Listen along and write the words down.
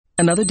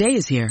Another day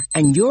is here,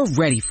 and you're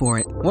ready for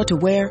it. What to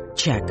wear?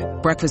 Check.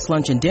 Breakfast,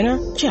 lunch, and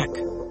dinner? Check.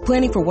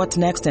 Planning for what's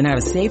next and how to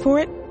save for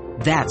it?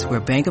 That's where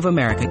Bank of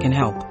America can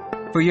help.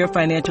 For your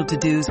financial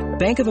to-dos,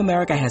 Bank of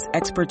America has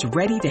experts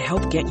ready to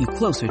help get you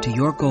closer to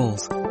your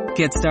goals.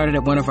 Get started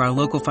at one of our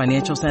local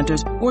financial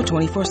centers or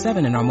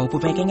 24/7 in our mobile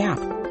banking app.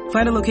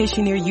 Find a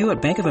location near you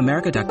at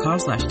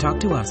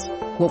bankofamerica.com/talktous.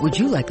 What would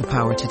you like the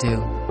power to do?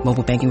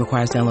 Mobile banking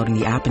requires downloading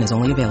the app and is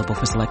only available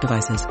for select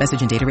devices.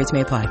 Message and data rates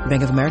may apply.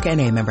 Bank of America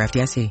N.A., member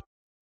FDIC.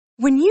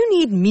 When you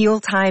need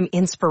mealtime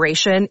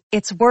inspiration,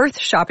 it's worth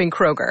shopping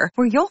Kroger,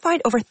 where you'll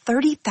find over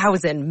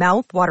 30,000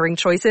 mouth-watering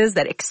choices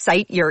that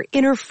excite your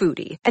inner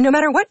foodie. And no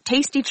matter what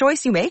tasty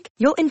choice you make,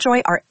 you'll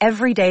enjoy our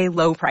everyday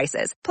low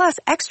prices, plus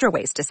extra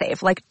ways to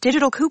save, like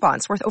digital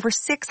coupons worth over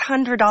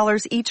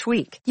 $600 each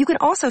week. You can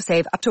also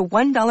save up to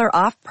 $1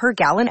 off per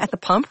gallon at the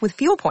pump with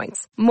fuel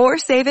points. More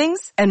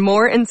savings and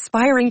more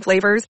inspiring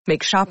flavors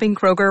make shopping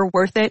Kroger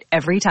worth it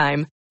every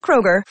time.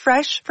 Kroger,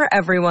 fresh for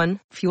everyone.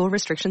 Fuel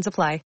restrictions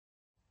apply.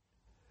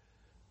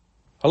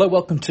 Hello,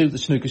 welcome to the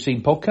Snooker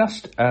Scene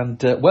podcast,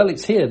 and well,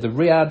 it's here, the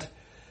Riyadh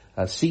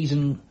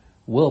season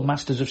World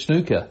Masters of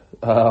Snooker.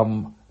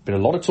 Been a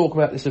lot of talk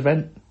about this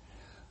event,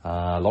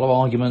 a lot of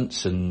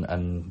arguments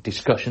and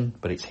discussion,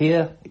 but it's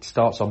here. It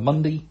starts on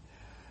Monday,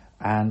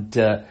 and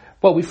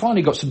well, we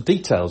finally got some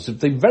details.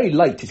 They're very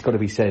late, it's got to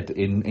be said,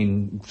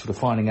 in sort of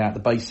finding out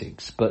the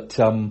basics, but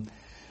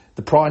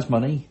the prize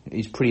money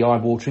is pretty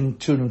eye-watering,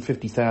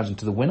 $250,000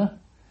 to the winner.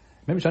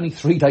 Remember, it's only a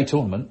 3-day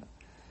tournament.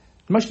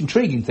 The most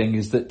intriguing thing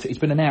is that it's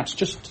been announced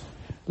just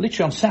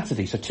literally on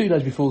Saturday, so 2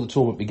 days before the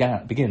tournament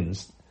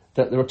begins,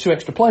 that there are 2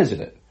 extra players in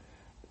it.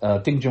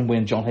 Ding Junhui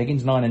and John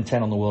Higgins, 9 and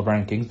 10 on the world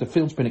rankings. The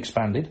field's been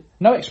expanded.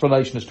 No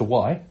explanation as to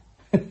why.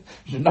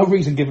 There's no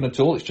reason given at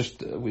all. It's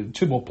just with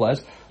 2 more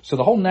players. So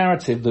the whole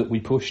narrative that we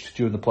pushed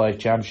during the Players'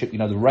 Championship, you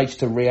know, the race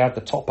to Riyadh,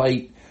 the top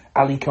 8,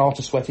 Ali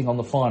Carter sweating on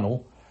the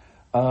final,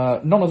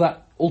 none of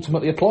that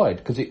ultimately applied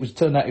because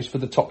turned out it was for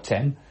the top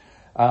 10.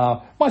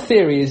 My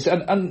theory is,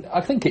 and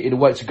I think in a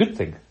way it's a good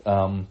thing,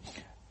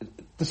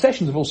 the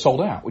sessions have all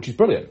sold out, which is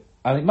brilliant.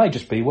 And it may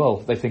just be, well,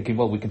 they're thinking,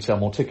 well, we can sell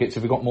more tickets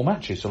if we've got more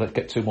matches, so let's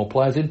get 2 more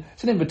players in.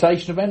 It's an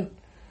invitation event.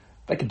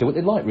 They can do what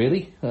they like,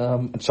 really.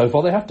 And so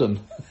far they have done.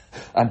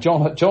 And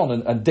John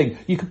and Ding,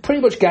 you can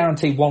pretty much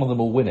guarantee one of them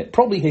will win it.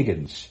 Probably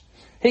Higgins.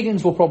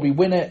 Higgins will probably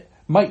win it,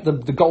 make the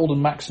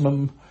golden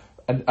maximum,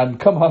 and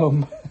come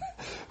home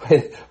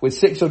with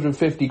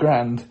 650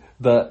 grand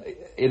that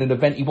in an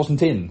event he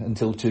wasn't in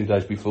until 2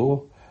 days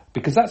before.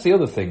 Because that's the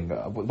other thing.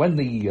 When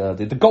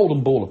the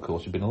golden ball, of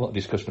course, there's been a lot of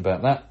discussion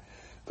about that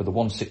for the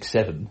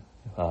 167.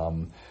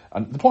 And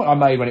the point I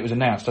made when it was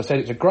announced, I said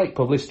it's a great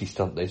publicity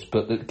stunt, this,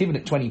 but given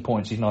it 20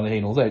 points is neither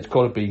here nor there. It's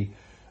got to be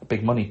a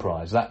big money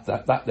prize. That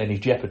then is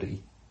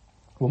jeopardy.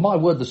 Well, my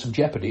word, there's some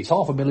jeopardy. It's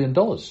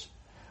 $500,000,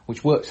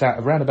 which works out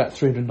around about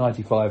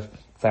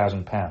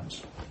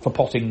 £395,000 for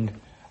potting.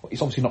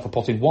 It's obviously not for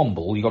potting 1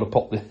 ball. You've got to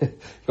pot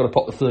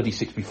the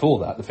 36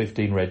 before that, the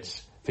 15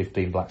 reds,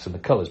 15 blacks, and the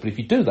colours. But if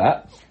you do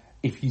that,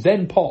 if you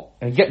then pot,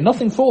 and you get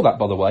nothing for that,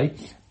 by the way,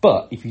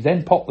 but if you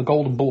then pot the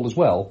golden ball as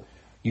well,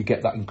 you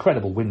get that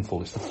incredible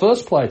windfall. It's the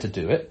first player to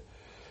do it.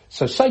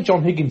 So say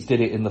John Higgins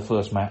did it in the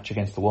first match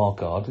against the wild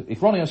card.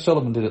 If Ronnie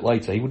O'Sullivan did it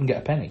later, he wouldn't get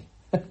a penny.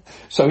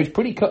 So it's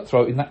pretty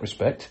cutthroat in that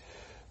respect.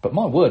 But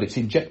my word, it's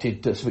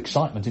injected some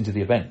excitement into the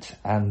event.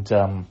 And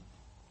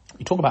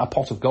you talk about a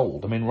pot of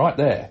gold. I mean, right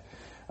there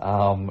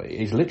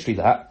is literally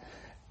that.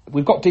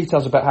 We've got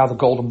details about how the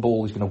golden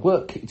ball is going to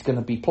work. It's going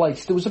to be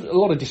placed. There was a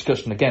lot of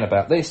discussion again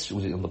about this.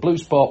 Was it on the blue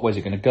spot? Where's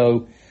it going to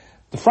go?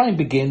 The frame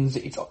begins.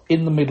 It's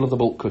in the middle of the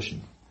bulk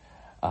cushion.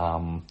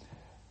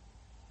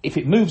 If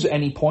it moves at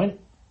any point,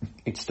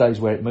 it stays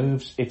where it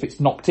moves. If it's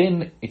knocked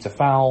in, it's a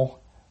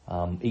foul,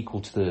 equal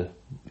to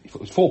if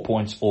it was 4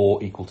 points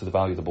or equal to the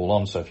value of the ball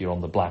on. So if you're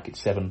on the black, it's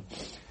 7.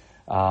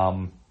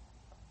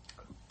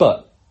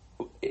 But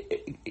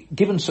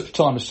given such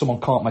time as someone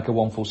can't make a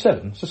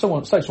 147, so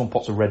someone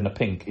pots a red and a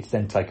pink, it's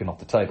then taken off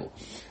the table.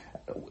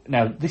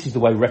 Now, this is the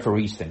way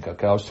referees think,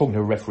 okay? I was talking to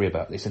a referee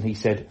about this, and he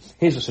said,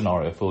 here's a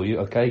scenario for you,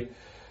 okay?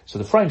 So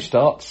the frame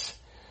starts,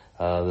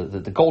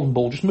 the golden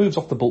ball just moves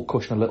off the bulk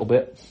cushion a little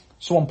bit.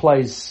 Someone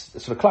plays a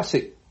sort of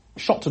classic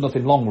shot to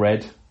nothing long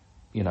red,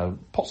 you know,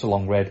 pots a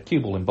long red,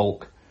 cue ball in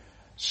bulk.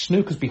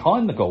 Snooker's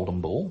behind the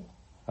golden ball,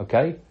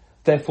 okay?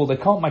 Therefore, they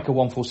can't make a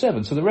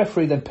 147. So the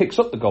referee then picks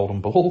up the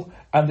golden ball,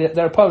 and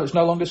their opponent's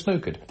no longer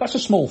snookered. That's a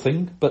small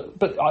thing,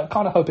 but I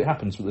kind of hope it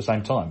happens at the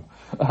same time.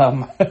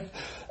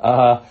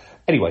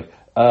 Anyway,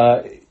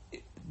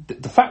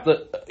 the fact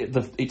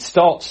that it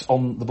starts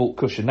on the bulk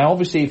cushion. Now,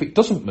 obviously, if it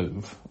doesn't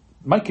move,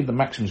 making the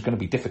maximum is going to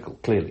be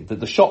difficult, clearly.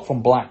 The shot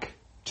from black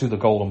to the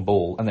golden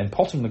ball, and then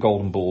potting the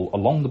golden ball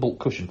along the bulk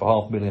cushion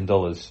for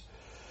 $500,000 is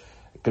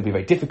going to be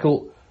very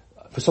difficult.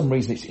 For some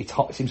reason, it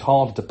seems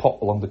harder to pot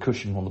along the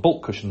cushion, on the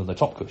bulk cushion, than the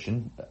top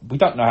cushion. We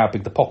don't know how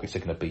big the pockets are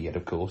going to be yet,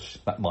 of course.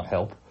 That might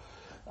help.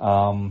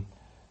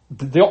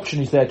 The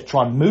option is there to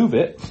try and move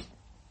it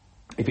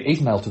if it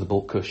is nailed to the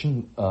bulk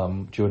cushion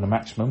during the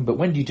maximum. But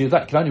when do you do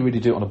that? You can only really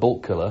do it on a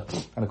bulk colour.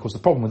 And, of course, the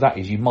problem with that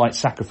is you might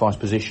sacrifice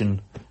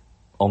position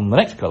on the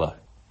next colour.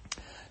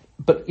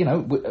 But, you know,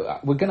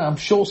 we're going to, I'm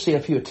sure, see a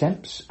few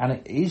attempts, and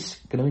it is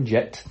going to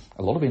inject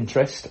a lot of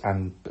interest,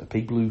 and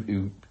people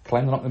who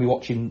claim they're not going to be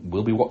watching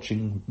will be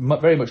watching,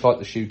 very much like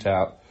the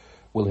shootout.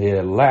 We'll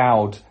hear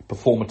loud,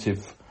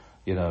 performative,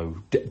 you know,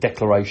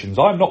 declarations.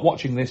 I'm not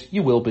watching this.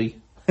 You will be.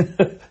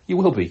 You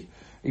will be.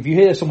 If you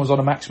hear someone's on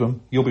a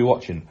maximum, you'll be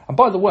watching. And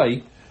by the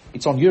way,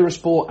 it's on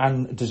Eurosport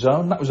and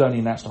DAZN. That was only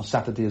announced on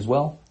Saturday as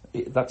well.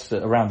 That's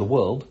around the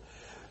world.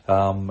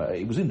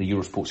 It was in the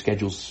Eurosport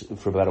schedules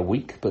for about a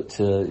week, but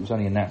it was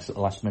only announced at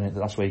the last minute that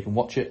that's where you can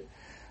watch it.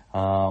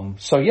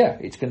 So yeah,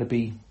 it's going to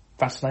be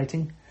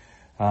fascinating.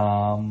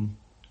 And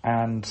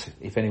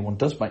if anyone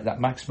does make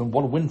that maximum,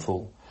 what a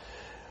windfall.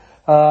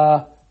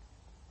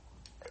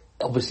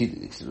 Obviously,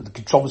 the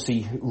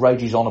controversy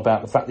rages on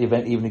about the fact the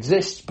event even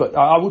exists, but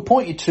I would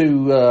point you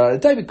to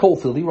David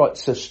Caulfield. He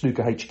writes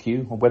Snooker HQ,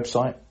 a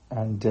website,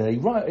 and he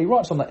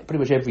writes on that pretty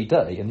much every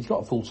day, and he's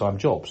got a full-time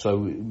job, so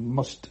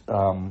must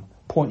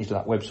point you to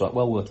that website.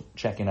 Well worth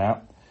checking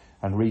out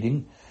and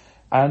reading.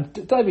 And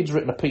David's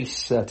written a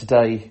piece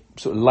today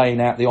sort of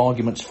laying out the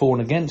arguments for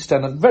and against,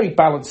 and a very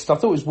balanced. I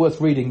thought it was worth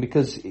reading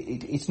because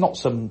it's not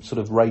some sort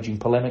of raging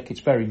polemic. It's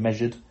very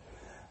measured.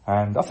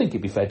 And I think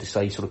it'd be fair to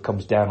say he sort of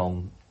comes down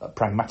on a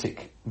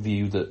pragmatic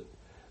view that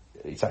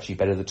it's actually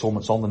better the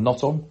tournament's on than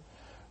not on.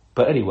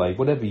 But anyway,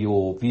 whatever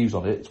your views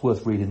on it, it's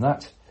worth reading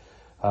that.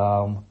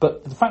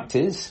 But the fact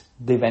is,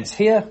 the event's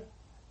here,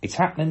 it's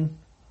happening,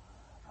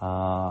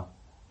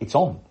 it's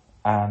on,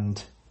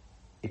 and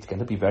it's going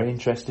to be very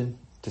interesting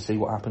to see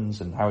what happens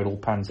and how it all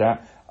pans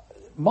out.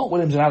 Mark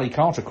Williams and Ali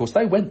Carter, of course,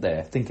 they went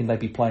there thinking they'd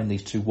be playing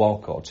these two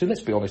wildcards. So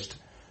let's be honest,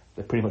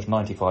 they're pretty much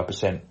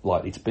 95%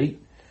 likely to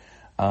beat.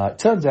 It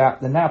turns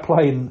out they're now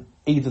playing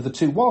either the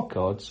two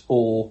wildcards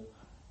or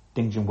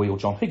Ding Junhui or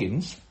John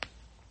Higgins.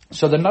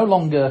 So they're no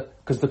longer,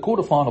 because the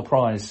quarterfinal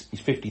prize is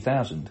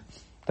 50,000,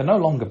 they're no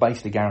longer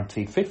basically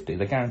guaranteed 50,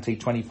 they're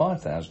guaranteed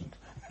 25,000.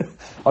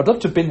 I'd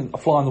love to have been a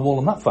fly on the wall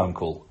on that phone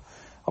call.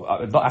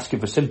 I'm not asking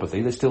for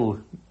sympathy, they're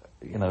still,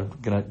 you know,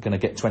 gonna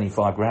get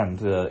 25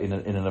 grand in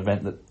an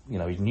event that, you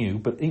know, is new,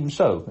 but even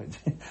so,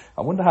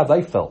 I wonder how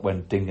they felt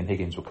when Ding and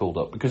Higgins were called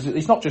up, because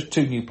it's not just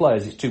two new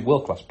players, it's two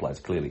world-class players,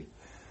 clearly.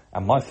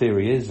 And my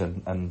theory is,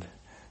 and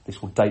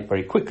this will date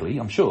very quickly,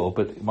 I'm sure,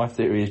 but my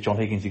theory is John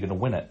Higgins is going to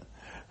win it.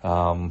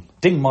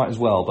 Ding might as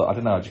well, but I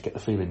don't know, I just get the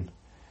feeling.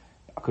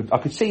 I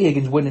could see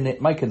Higgins winning it,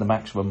 making the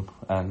maximum,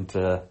 and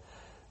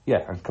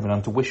and coming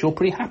home to Wishaw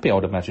pretty happy, I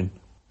would imagine.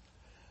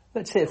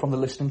 Let's hear from the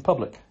listening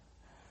public.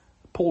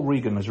 Paul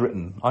Regan has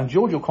written, I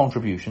enjoyed your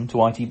contribution to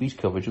ITV's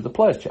coverage of the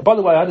Players' Chat. By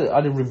the way, I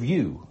had a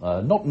review,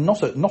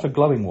 not a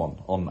glowing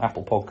one, on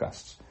Apple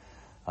Podcasts.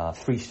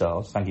 3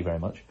 stars, thank you very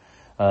much.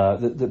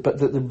 But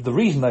the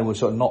reason they were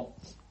sort of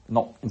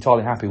not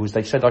entirely happy was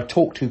they said I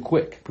talk too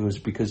quick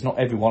because not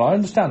everyone, I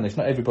understand this,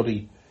 not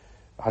everybody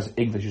has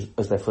English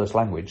as their first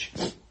language,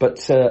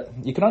 but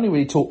you can only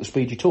really talk the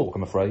speed you talk,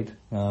 I'm afraid.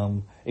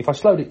 If I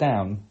slowed it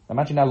down,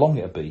 imagine how long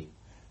it would be.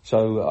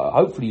 So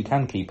hopefully you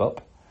can keep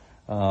up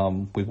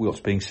with what's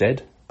being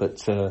said,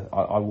 but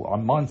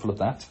I'm mindful of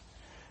that,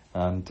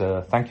 and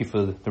thank you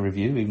for the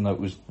review, even though it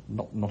was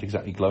not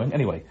exactly glowing.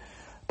 Anyway,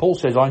 Paul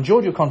says, I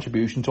enjoyed your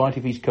contribution to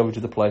ITV's coverage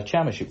of the Players'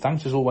 Championship.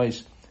 Thanks as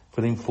always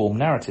for the informed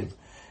narrative.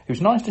 It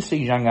was nice to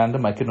see Zhang Anda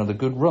make another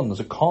good run. There's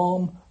a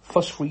calm,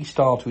 fuss-free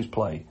style to his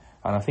play,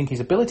 and I think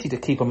his ability to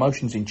keep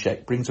emotions in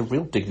check brings a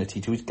real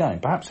dignity to his game,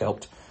 perhaps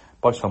helped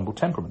by his humble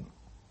temperament.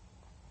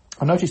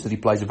 I noticed that he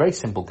plays a very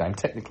simple game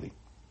technically.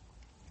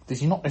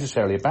 This is not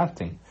necessarily a bad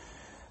thing.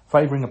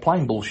 Favouring a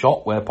plain ball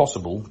shot where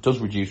possible does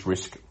reduce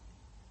risk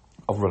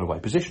of runaway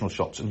positional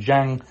shots, and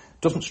Zhang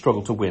doesn't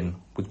struggle to win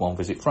with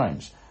one-visit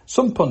frames.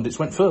 Some pundits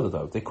went further,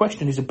 though. They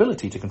questioned his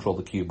ability to control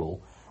the cue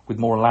ball with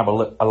more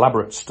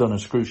elaborate stun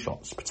and screw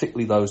shots,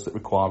 particularly those that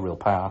require real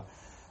power,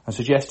 and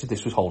suggested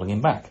this was holding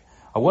him back.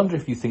 I wonder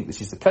if you think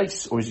this is the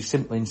case, or is he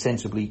simply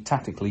insensibly,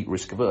 tactically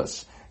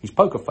risk-averse? His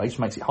poker face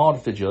makes it harder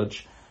to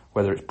judge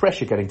whether it's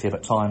pressure getting to him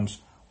at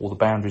times or the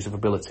boundaries of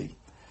ability.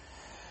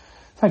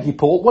 Thank you,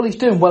 Paul. Well, he's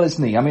doing well,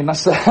 isn't he? I mean,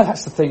 that's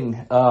the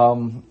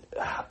thing.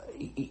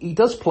 He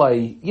does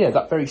play,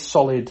 that very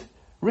solid...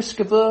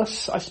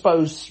 Risk-averse, I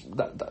suppose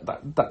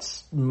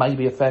that's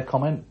maybe a fair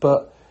comment,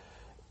 but,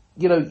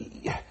 you know,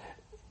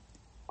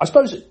 I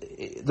suppose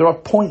there are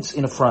points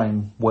in a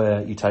frame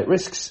where you take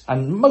risks,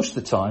 and most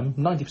of the time,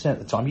 90% of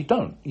the time, you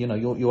don't. You know,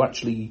 you're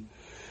actually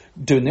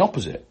doing the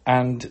opposite.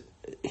 And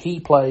he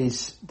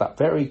plays that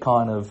very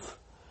kind of,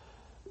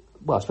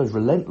 well, I suppose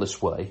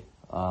relentless way,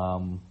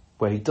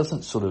 where he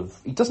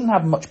doesn't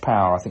have much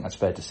power, I think that's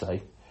fair to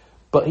say.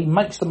 But he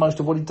makes the most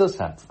of what he does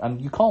have,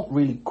 and you can't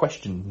really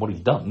question what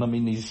he's done. I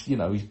mean, he's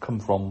come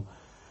from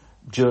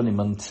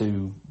journeyman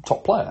to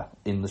top player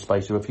in the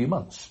space of a few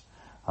months.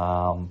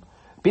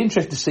 Be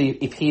interested to see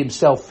if he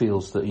himself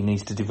feels that he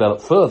needs to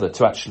develop further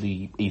to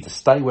actually either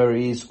stay where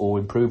he is or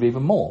improve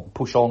even more,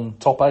 push on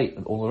top 8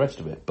 and all the rest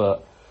of it.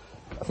 But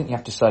I think you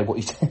have to say what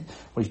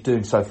he's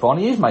doing so far,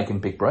 and he is making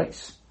big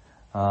breaks.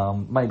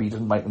 Maybe he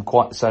doesn't make them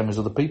quite the same as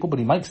other people, but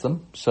he makes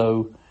them.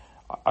 So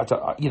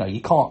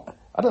you can't.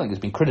 I don't think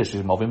there's been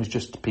criticism of him. It's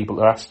just people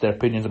are asked their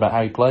opinions about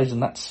how he plays,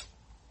 and that's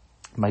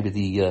maybe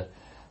the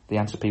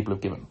answer people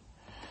have given.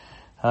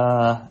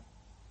 Now,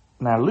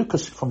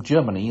 Lucas from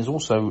Germany has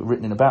also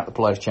written in about the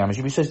Players'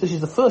 Championship. He says, this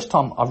is the first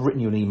time I've written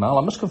you an email.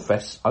 I must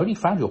confess, I only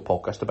found your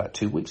podcast about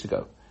 2 weeks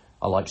ago.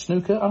 I like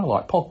snooker and I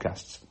like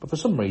podcasts, but for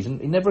some reason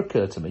it never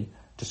occurred to me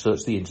to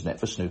search the internet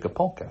for snooker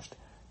podcast.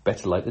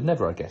 Better late than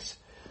never, I guess.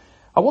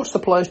 I watched the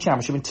Players'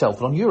 Championship in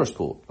Telford on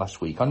Eurosport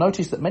last week. I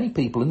noticed that many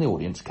people in the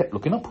audience kept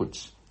looking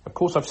upwards. Of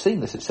course, I've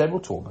seen this at several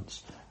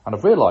tournaments, and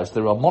I've realised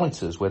there are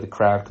monitors where the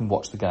crowd can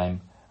watch the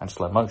game and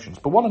slow motions.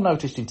 But what I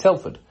noticed in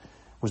Telford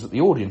was that the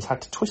audience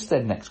had to twist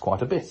their necks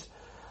quite a bit.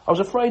 I was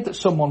afraid that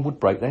someone would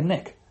break their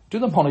neck. Do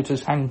the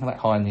monitors hang that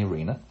high in the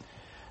arena?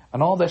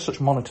 And are there such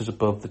monitors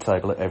above the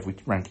table at every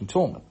ranking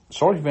tournament?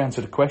 Sorry if you've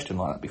answered a question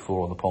like that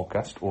before on the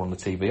podcast or on the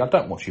TV. I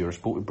don't watch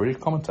Eurosport with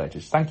British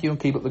commentators. Thank you and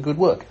keep up the good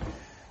work.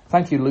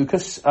 Thank you,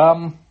 Lucas.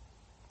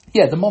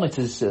 Yeah, the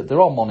monitors,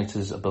 there are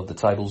monitors above the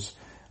tables.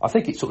 I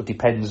think it sort of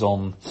depends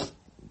on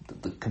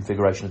the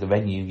configuration of the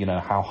venue, you know,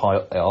 how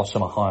high they are.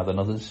 Some are higher than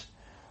others.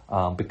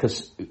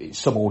 Because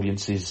some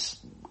audiences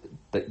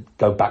that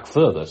go back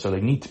further, so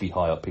they need to be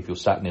high up if you're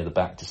sat near the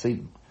back to see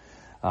them.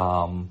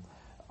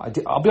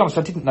 I'll be honest,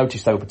 I didn't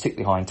notice they were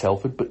particularly high in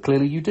Telford, but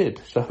clearly you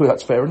did, so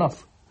that's fair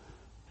enough.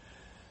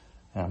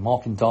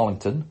 Mark in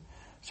Darlington,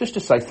 just to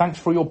say thanks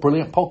for your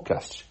brilliant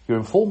podcasts. Your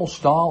informal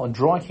style and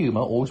dry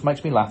humour always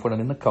makes me laugh when I'm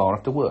in the car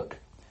after work.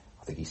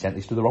 I think he sent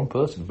this to the wrong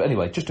person, but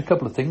anyway, just a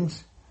couple of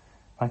things.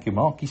 Thank you,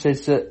 Mark. He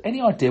says,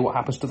 any idea what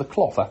happens to the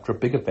cloth after a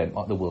big event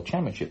like the World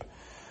Championship?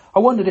 I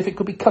wondered if it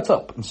could be cut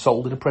up and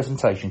sold in a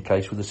presentation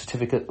case with a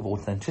certificate of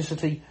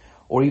authenticity,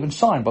 or even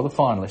signed by the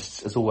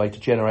finalists as a way to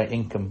generate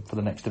income for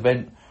the next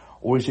event,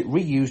 or is it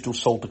reused or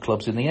sold to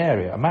clubs in the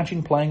area?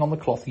 Imagine playing on the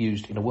cloth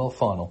used in a world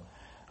final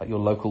at your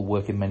local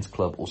working men's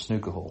club or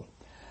snooker hall.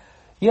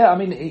 Yeah, I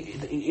mean,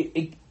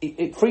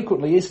 it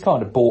frequently is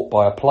kind of bought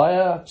by a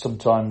player,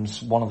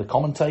 sometimes one of the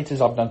commentators.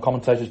 I've known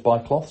commentators buy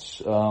cloths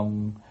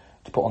to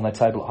put on their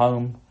table at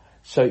home.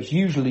 So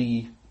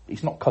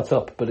it's not cut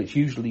up, but it's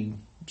usually,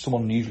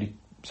 someone usually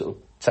sort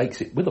of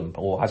takes it with them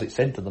or has it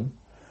sent to them.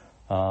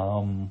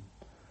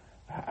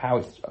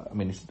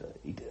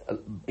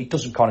 It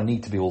doesn't kind of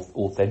need to be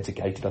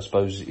authenticated, I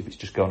suppose, if it's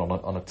just going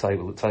on a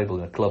table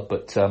in a club.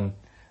 But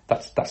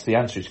that's the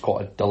answer. It's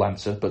quite a dull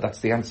answer, but that's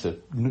the answer.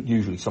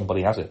 Usually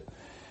somebody has it.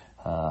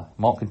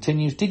 Mark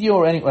continues. Did you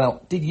or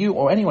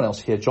anyone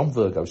else hear John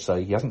Virgo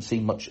say he hasn't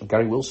seen much of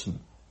Gary Wilson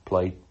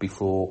play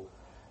before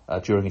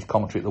during his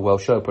commentary at the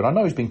Welsh Open? I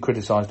know he's been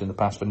criticised in the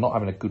past for not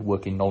having a good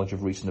working knowledge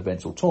of recent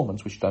events or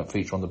tournaments which don't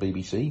feature on the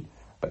BBC,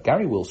 but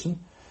Gary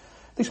Wilson,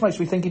 this makes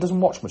me think he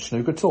doesn't watch much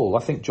snooker at all. I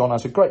think John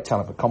has a great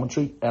talent for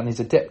commentary and is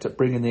adept at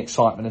bringing the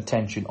excitement and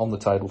tension on the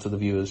table to the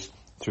viewers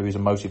through his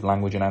emotive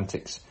language and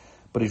antics.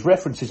 But his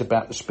references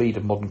about the speed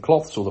of modern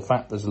cloths or the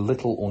fact there's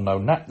little or no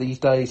nap these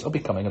days are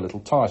becoming a little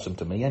tiresome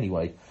to me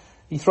anyway.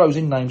 He throws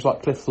in names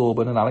like Cliff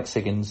Thorburn and Alex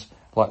Higgins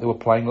like they were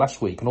playing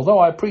last week, and although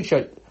I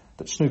appreciate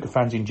that snooker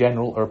fans in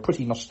general are a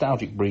pretty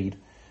nostalgic breed,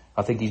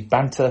 I think his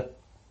banter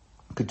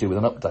could do with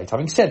an update.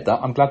 Having said that,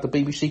 I'm glad the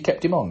BBC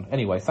kept him on.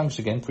 Anyway, thanks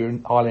again for your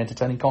highly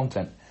entertaining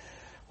content.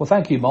 Well,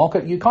 thank you, Mark.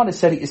 You kind of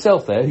said it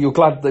yourself there. You're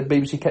glad the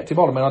BBC kept him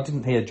on. I mean, I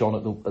didn't hear John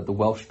at the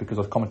Welsh because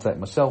I've commentated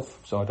myself,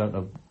 so I don't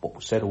know what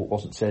was said or what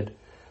wasn't said.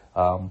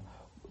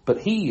 But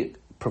he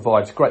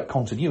provides great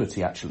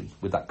continuity, actually,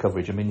 with that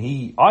coverage. I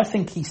mean, I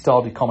think he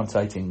started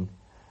commentating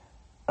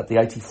at the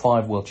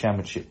 85 World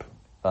Championship.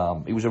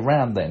 It was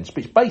around then. It's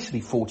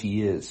basically 40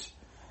 years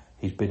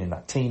he's been in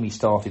that team. He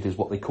started as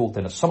what they called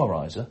then a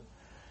summariser,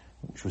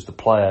 which was the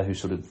player who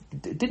sort of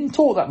didn't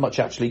talk that much,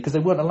 actually, because they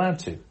weren't allowed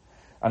to.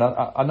 And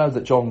I know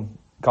that John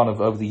kind of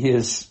over the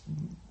years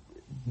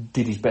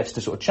did his best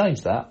to sort of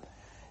change that.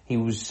 He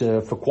was,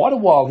 for quite a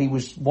while, he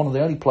was one of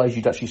the only players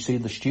you'd actually see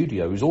in the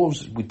studio. He was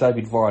always with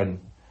David Vine,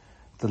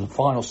 the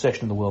final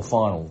session of the World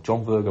Final.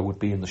 John Virgo would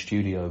be in the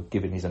studio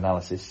giving his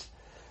analysis.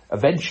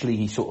 Eventually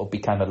he sort of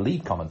became a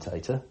lead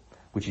commentator,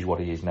 which is what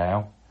he is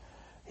now.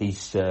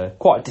 He's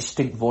quite a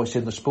distinct voice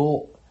in the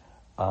sport.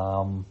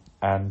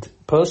 And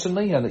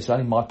personally, and it's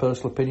only my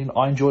personal opinion,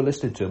 I enjoy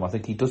listening to him. I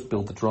think he does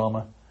build the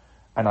drama.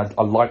 And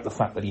I like the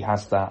fact that he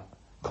has that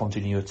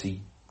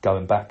continuity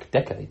going back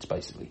decades,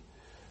 basically.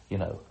 You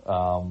know,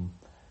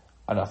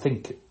 and I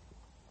think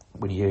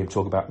when you hear him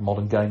talk about the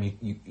modern game,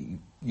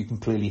 you can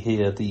clearly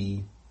hear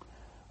the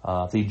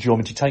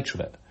enjoyment he takes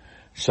from it.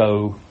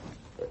 So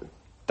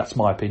that's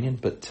my opinion,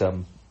 but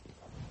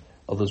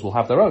others will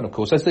have their own, of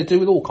course, as they do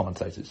with all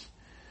commentators.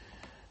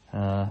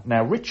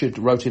 Now, Richard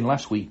wrote in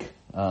last week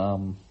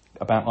about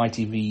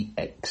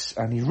ITVX,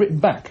 and he's written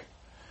back.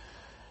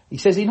 He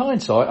says, in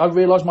hindsight, I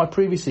realised my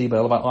previous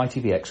email about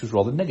ITVX was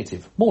rather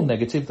negative, more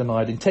negative than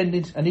I had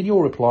intended, and in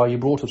your reply you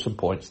brought up some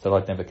points that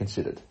I'd never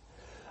considered.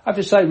 I have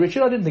to say,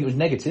 Richard, I didn't think it was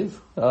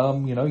negative.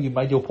 You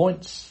made your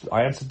points,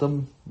 I answered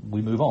them,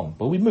 we move on.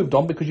 Well, we moved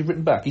on because you've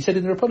written back. He said,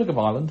 in the Republic of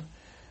Ireland,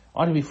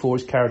 ITV4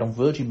 is carried on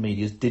Virgin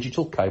Media's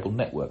digital cable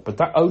network, but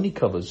that only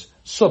covers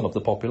some of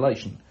the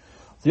population.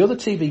 The other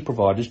TV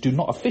providers do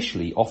not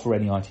officially offer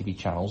any ITV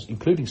channels,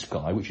 including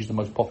Sky, which is the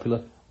most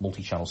popular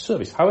multi-channel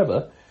service.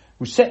 However,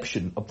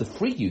 reception of the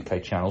free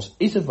UK channels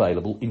is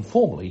available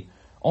informally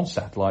on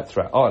satellite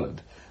throughout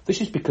Ireland.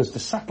 This is because the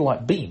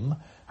satellite beam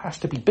has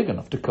to be big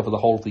enough to cover the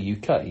whole of the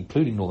UK,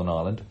 including Northern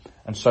Ireland,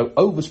 and so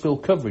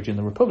overspill coverage in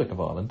the Republic of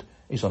Ireland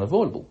is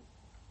unavoidable.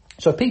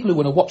 So people who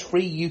want to watch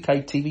free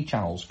UK TV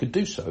channels could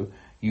do so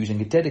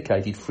using a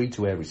dedicated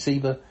free-to-air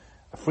receiver,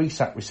 a free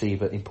sat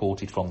receiver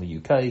imported from the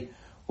UK,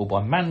 or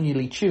by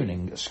manually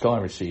tuning a Sky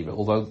receiver,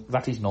 although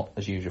that is not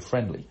as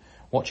user-friendly.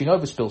 Watching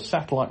overspill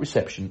satellite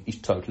reception is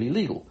totally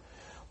illegal.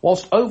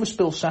 Whilst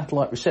overspill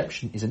satellite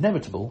reception is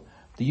inevitable,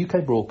 the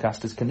UK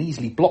broadcasters can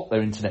easily block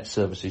their internet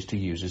services to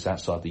users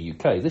outside the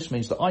UK. This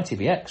means that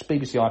ITVX,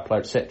 BBC iPlayer,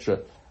 etc.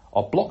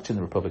 are blocked in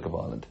the Republic of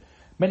Ireland.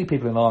 Many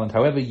people in Ireland,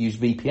 however, use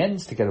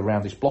VPNs to get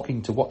around this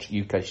blocking to watch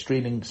UK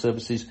streaming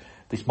services.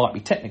 This might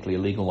be technically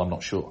illegal, I'm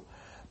not sure.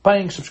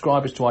 Paying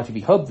subscribers to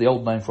ITV Hub, the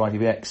old name for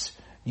ITVX,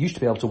 used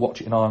to be able to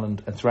watch it in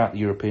Ireland and throughout the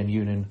European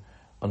Union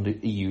under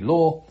EU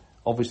law.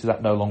 Obviously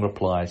that no longer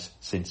applies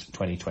since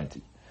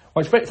 2020.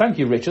 Well, thank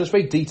you, Richard. It's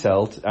very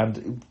detailed,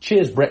 and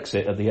cheers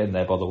Brexit at the end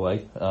there, by the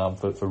way,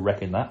 for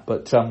wrecking that.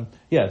 But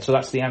yeah, so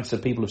that's the answer.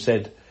 People have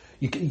said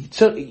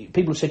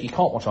people have said you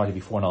can't watch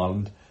ITV4 in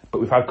Ireland,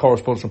 but we've had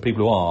correspondence from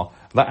people who are.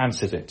 That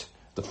answers it.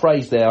 The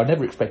phrase there, I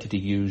never expected to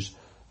use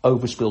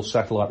overspill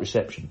satellite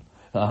reception,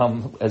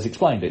 has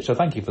explained it. So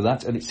thank you for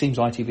that. And it seems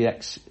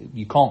ITVX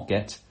you can't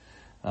get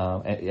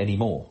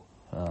anymore,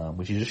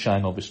 which is a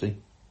shame, obviously.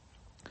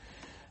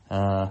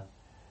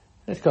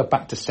 Let's go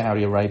back to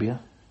Saudi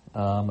Arabia.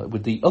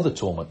 With the other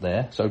tournament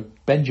there. So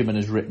Benjamin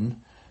has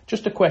written,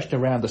 just a question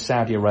around the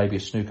Saudi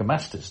Arabia Snooker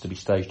Masters to be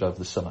staged over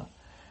the summer.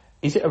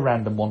 Is it a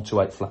random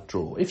 1-8 flat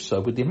draw? If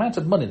so, with the amount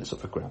of money that's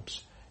up for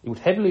grabs, it would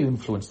heavily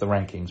influence the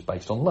rankings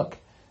based on luck.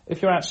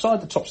 If you're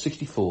outside the top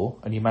 64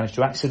 and you manage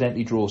to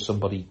accidentally draw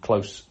somebody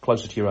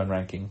closer to your own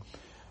ranking,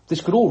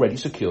 this could already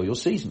secure your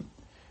season.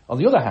 On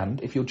the other hand,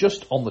 if you're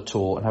just on the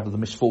tour and have the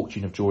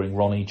misfortune of drawing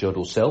Ronnie, Judd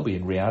or Selby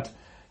in Riyadh,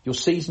 your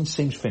season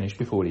seems finished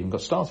before it even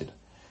got started.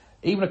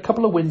 Even a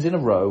couple of wins in a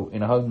row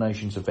in a home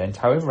nations event,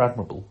 however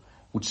admirable,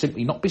 would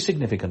simply not be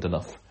significant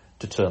enough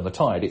to turn the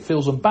tide. It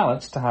feels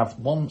unbalanced to have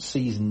one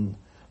season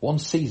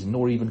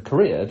or even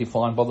career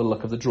defined by the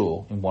luck of the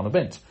draw in one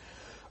event.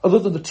 Other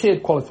than the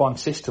tiered qualifying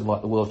system like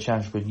the World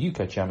Championship and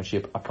UK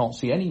Championship, I can't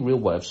see any real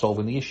way of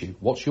solving the issue.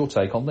 What's your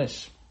take on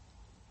this?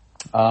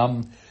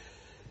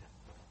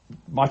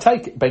 My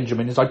take,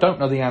 Benjamin, is I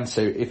don't know the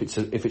answer if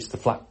it's the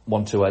flat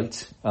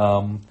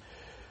 1-8.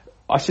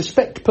 I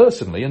suspect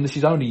personally, and this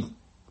is only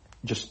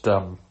just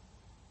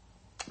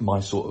my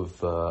sort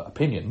of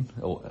opinion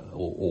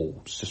or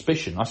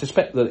suspicion, I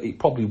suspect that it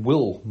probably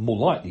will more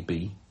likely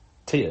be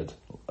tiered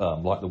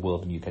like the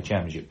World and UK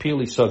Championship,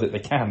 purely so that they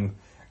can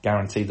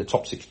guarantee the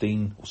top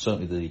 16, or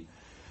certainly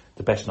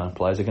the best known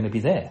players, are going to be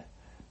there.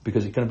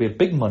 Because it's going to be a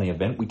big money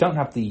event. We don't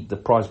have the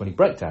prize money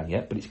breakdown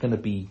yet, but it's going to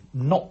be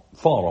not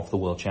far off the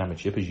World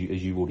Championship, as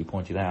you've already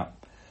pointed out.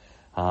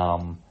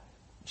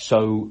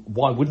 So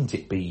why wouldn't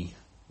it be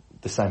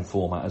the same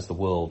format as the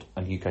World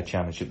and UK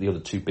Championship, the other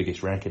two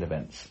biggest ranking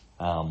events?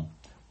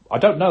 I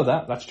don't know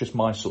that. That's just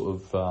my sort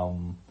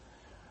of,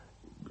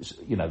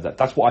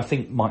 that's what I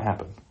think might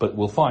happen. But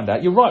we'll find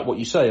out. You're right what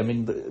you say. I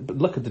mean, but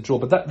look at the draw.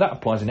 But that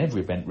applies in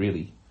every event,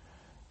 really.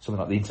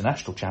 Something like the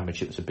International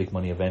Championship is a big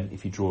money event.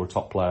 If you draw a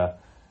top player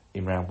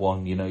in round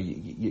one,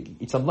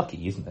 it's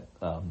unlucky, isn't it?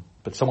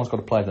 But someone's got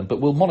to play them. But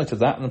we'll monitor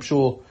that, and I'm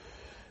sure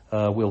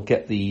we'll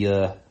get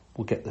the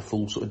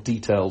full sort of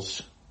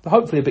details. But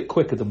hopefully a bit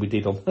quicker than we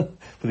did on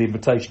for the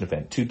invitation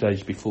event 2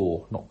 days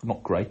before.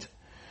 Not great.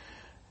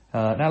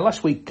 Now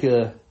last week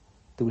there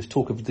was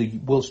talk of the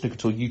World Snooker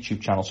Tour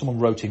YouTube channel. Someone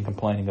wrote in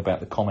complaining about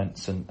the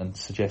comments and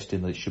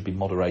suggesting that it should be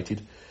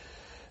moderated.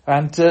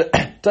 And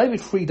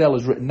David Friedel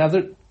has written. Now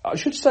I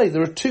should say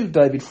there are 2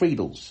 David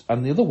Friedels,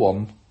 and the other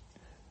one.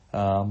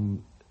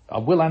 I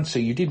will answer.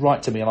 You did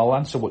write to me, and I'll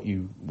answer what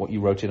you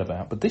wrote in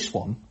about. But this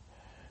one,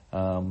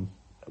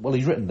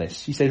 he's written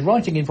this. He says,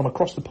 writing in from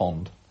across the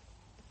pond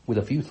with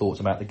a few thoughts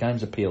about the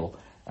game's appeal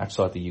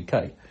outside the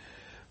UK.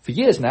 For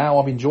years now,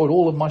 I've enjoyed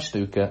all of my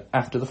snooker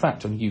after the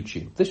fact on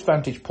YouTube. This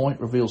vantage point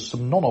reveals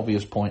some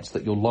non-obvious points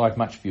that your live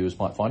match viewers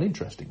might find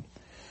interesting.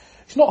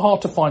 It's not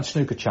hard to find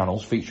snooker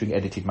channels featuring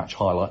edited match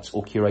highlights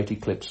or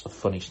curated clips of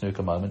funny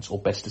snooker moments or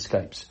best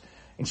escapes.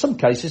 In some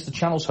cases, the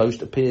channel's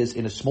host appears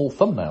in a small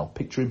thumbnail,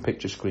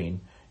 picture-in-picture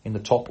screen in the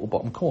top or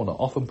bottom corner,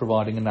 often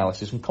providing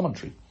analysis and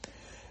commentary.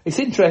 It's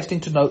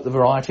interesting to note the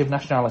variety of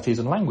nationalities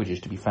and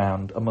languages to be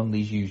found among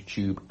these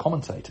YouTube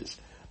commentators.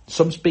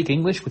 Some speak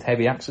English with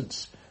heavy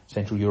accents,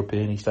 Central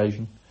European, East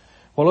Asian,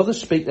 while others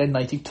speak their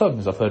native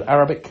tongues. I've heard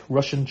Arabic,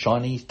 Russian,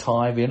 Chinese,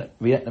 Thai,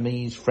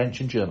 Vietnamese, French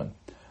and German.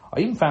 I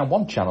even found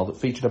one channel that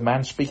featured a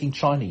man speaking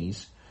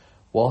Chinese,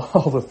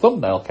 while the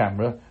thumbnail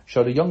camera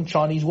showed a young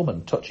Chinese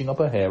woman touching up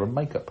her hair and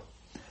makeup.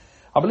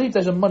 I believe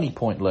there's a money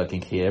point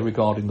lurking here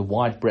regarding the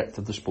wide breadth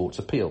of the sport's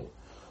appeal.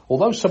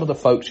 Although some of the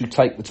folks who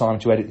take the time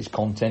to edit this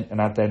content and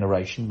add their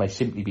narration may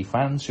simply be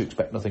fans who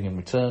expect nothing in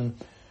return,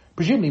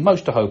 Presumably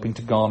most are hoping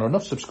to garner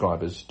enough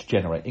subscribers to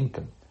generate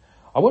income.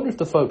 I wonder if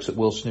the folks at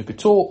World Snooker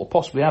Tour, or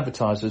possibly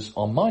advertisers,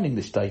 are mining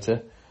this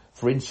data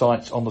for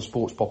insights on the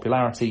sport's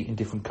popularity in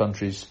different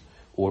countries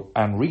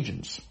and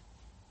regions.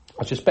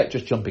 I suspect,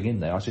 just jumping in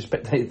there, I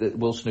suspect that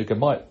World Snooker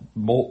might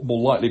more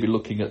likely be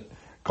looking at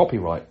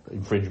copyright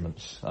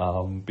infringements,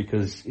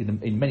 because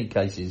in many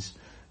cases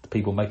the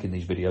people making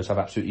these videos have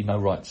absolutely no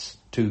rights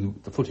to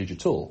the footage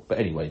at all. But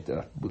anyway,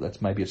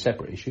 that's maybe a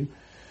separate issue.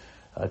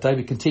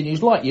 David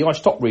continues, like you, I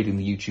stopped reading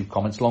the YouTube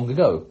comments long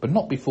ago, but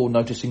not before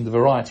noticing the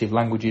variety of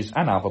languages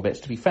and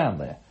alphabets to be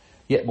found there.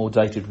 Yet more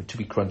data to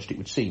be crunched, it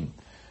would seem.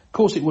 Of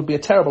course, it would be a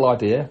terrible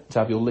idea to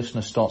have your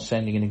listeners start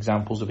sending in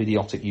examples of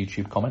idiotic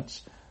YouTube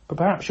comments, but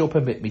perhaps you'll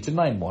permit me to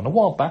name one. A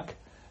while back,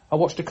 I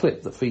watched a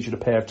clip that featured a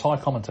pair of Thai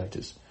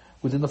commentators.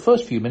 Within the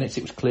first few minutes,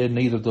 it was clear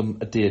neither of them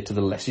adhered to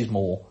the less is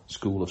more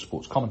school of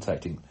sports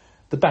commentating.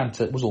 The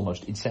banter was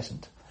almost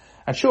incessant.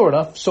 And sure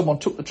enough, someone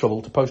took the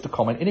trouble to post a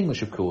comment in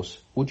English, of course.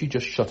 Would you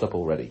just shut up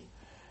already?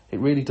 It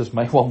really does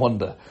make one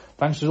wonder.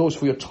 Thanks as always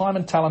for your time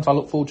and talent. I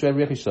look forward to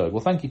every episode.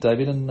 Well, thank you,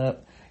 David. And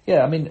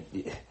yeah, I mean,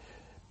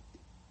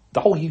 the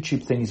whole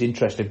YouTube thing is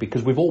interesting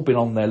because we've all been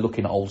on there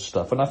looking at old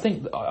stuff. And I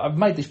think, I've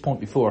made this point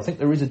before, I think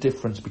there is a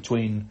difference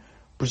between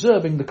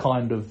preserving the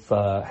kind of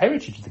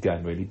heritage of the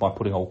game, really, by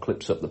putting old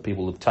clips up that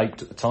people have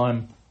taped at the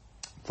time,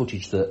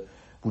 footage that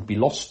would be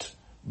lost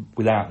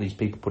without these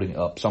people putting it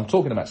up. So I'm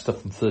talking about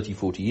stuff from 30,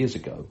 40 years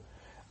ago,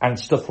 and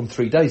stuff from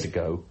 3 days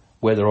ago,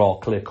 where there are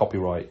clear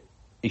copyright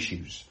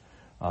issues.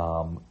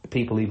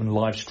 People even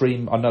live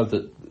stream. I know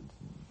that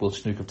World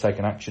Snooker have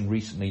taken action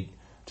recently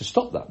to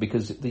stop that,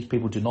 because these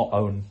people do not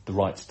own the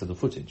rights to the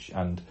footage,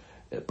 and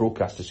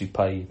broadcasters who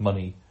pay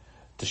money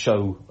to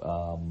show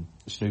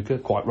snooker,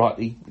 quite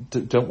rightly,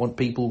 don't want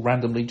people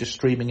randomly just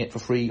streaming it for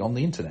free on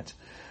the internet.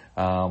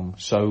 But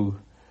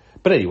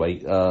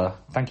anyway,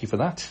 thank you for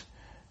that.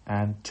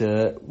 And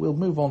we'll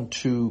move on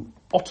to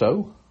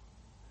Otto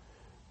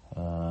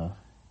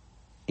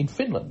in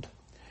Finland.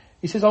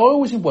 He says, I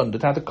always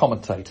wondered how the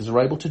commentators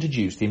are able to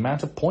deduce the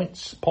amount of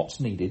pots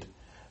needed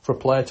for a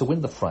player to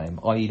win the frame,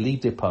 i.e.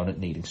 leave the opponent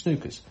needing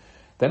snookers.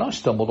 Then I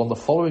stumbled on the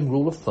following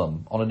rule of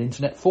thumb on an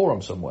internet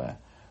forum somewhere.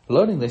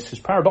 Learning this has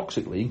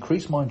paradoxically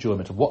increased my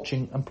enjoyment of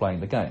watching and playing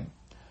the game.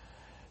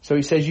 So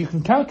he says you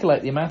can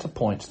calculate the amount of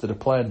points that a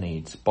player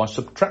needs by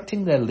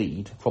subtracting their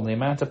lead from the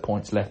amount of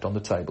points left on the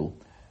table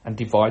and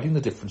dividing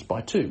the difference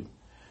by 2.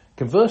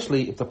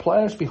 Conversely, if the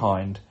player is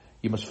behind,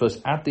 you must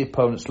first add the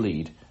opponent's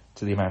lead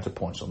to the amount of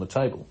points on the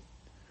table.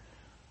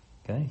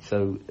 Okay,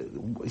 so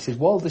he says,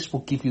 while this will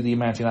give you the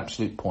amount in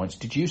absolute points,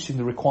 deducing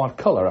the required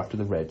colour after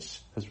the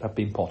reds have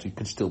been potted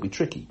can still be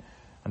tricky.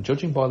 And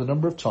judging by the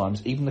number of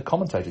times even the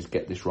commentators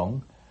get this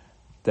wrong,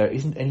 there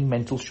isn't any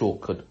mental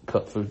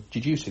shortcut for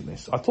deducing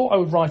this. I thought I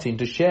would write in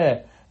to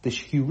share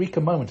this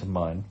eureka moment of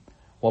mine,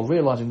 while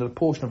realising that a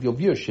portion of your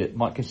viewership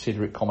might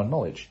consider it common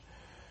knowledge.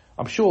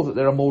 I'm sure that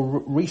there are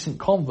more recent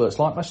converts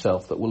like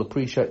myself that will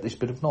appreciate this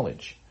bit of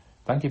knowledge.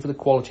 Thank you for the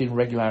quality and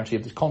regularity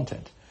of this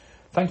content.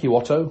 Thank you,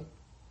 Otto.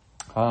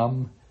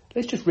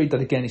 Let's just read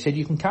that again. He said,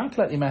 you can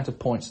calculate the amount of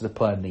points that a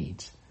player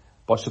needs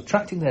by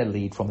subtracting their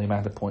lead from the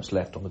amount of points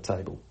left on the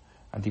table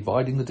and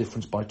dividing the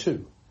difference by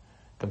 2.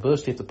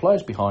 Conversely, if the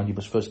player's behind, you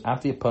must first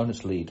add the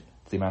opponent's lead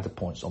to the amount of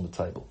points on the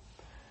table.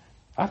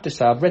 I have to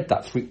say, I've read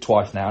that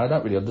twice now, and I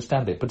don't really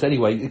understand it. But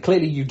anyway,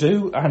 clearly you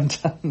do,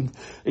 and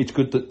it's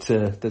good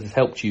that it's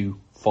helped you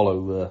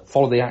follow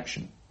the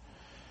action.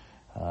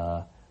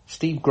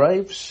 Steve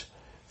Graves.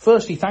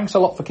 Firstly, thanks a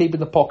lot for keeping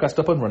the podcast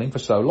up and running for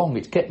so long.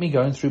 It's kept me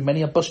going through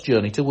many a bus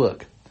journey to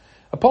work.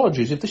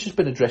 Apologies if this has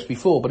been addressed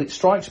before, but it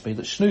strikes me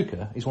that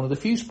snooker is one of the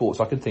few sports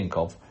I can think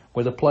of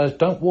where the players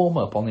don't warm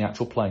up on the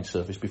actual playing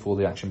surface before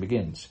the action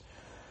begins.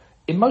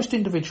 In most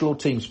individual or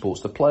team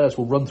sports, the players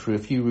will run through a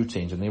few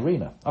routines in the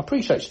arena. I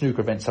appreciate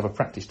snooker events have a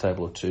practice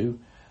table or two,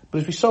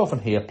 but as we so often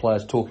hear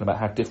players talking about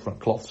how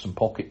different cloths and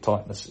pocket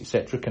tightness,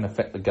 etc. can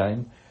affect the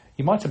game,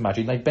 you might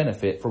imagine they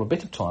benefit from a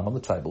bit of time on the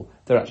table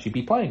they'll actually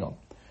be playing on.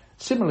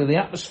 Similarly,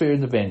 the atmosphere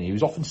in the venue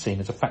is often seen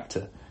as a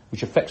factor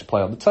which affects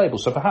play on the table,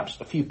 so perhaps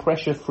a few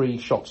pressure-free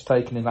shots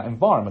taken in that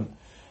environment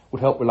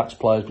would help relax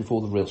players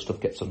before the real stuff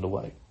gets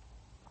underway.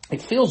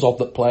 It feels odd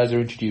that players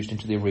are introduced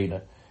into the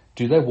arena,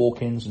 do their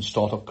walk-ins and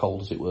start off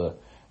cold, as it were,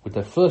 with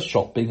their first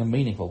shot being a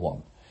meaningful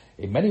one.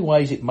 In many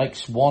ways, it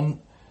makes one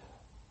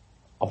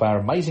of our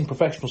amazing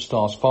professional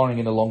stars firing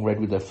in a long red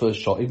with their first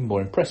shot even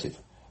more impressive.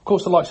 Of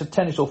course, the likes of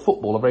tennis or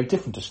football are very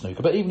different to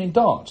snooker, but even in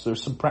darts, there are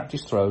some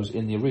practice throws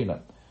in the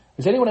arena.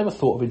 Has anyone ever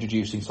thought of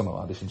introducing something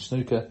like this in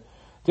snooker?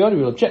 The only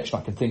real objection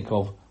I can think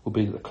of would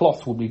be that the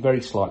cloth would be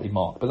very slightly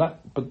marked,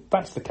 but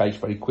that's the case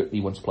very quickly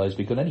once players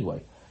begin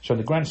anyway. So in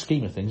the grand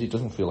scheme of things, it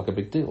doesn't feel like a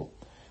big deal.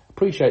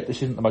 Appreciate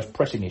this isn't the most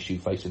pressing issue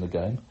facing the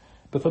game,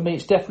 but for me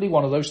it's definitely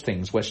one of those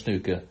things where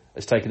snooker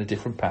has taken a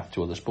different path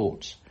to other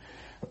sports.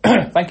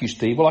 Thank you,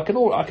 Steve. Well,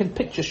 I can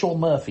picture Sean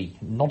Murphy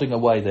nodding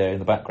away there in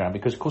the background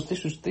because, of course,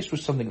 this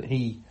was something that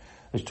he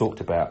has talked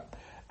about,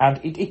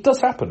 and it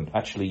does happen.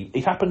 Actually,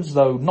 it happens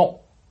though not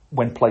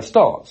when play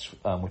starts,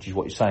 which is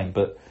what you're saying,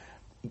 but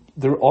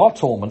there are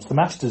tournaments. The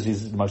Masters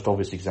is the most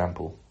obvious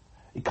example.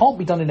 It can't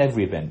be done in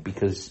every event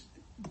because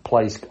the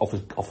plays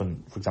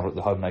often, for example, at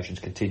the home nation's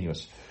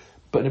continuous.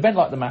 But an event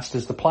like the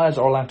Masters, the players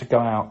are allowed to go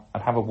out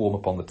and have a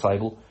warm-up on the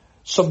table.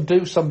 Some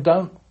do, some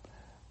don't.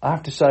 I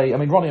have to say, I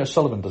mean, Ronnie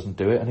O'Sullivan doesn't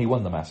do it, and he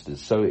won the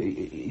Masters, so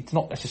it's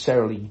not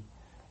necessarily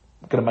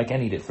going to make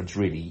any difference,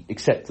 really,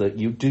 except that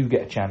you do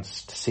get a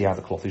chance to see how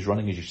the cloth is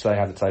running, as you say,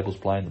 how the table's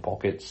playing, the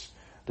pockets,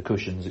 the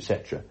cushions,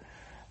 etc.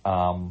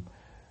 Now,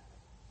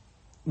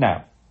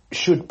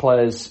 should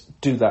players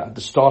do that at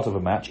the start of a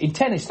match? In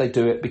tennis, they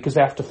do it because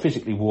they have to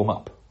physically warm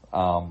up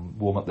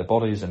their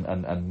bodies,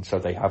 and so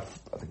they have,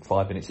 I think,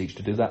 5 minutes each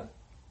to do that.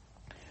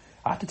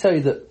 I have to tell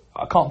you that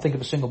I can't think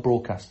of a single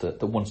broadcaster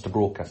that wants to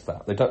broadcast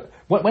that. They don't.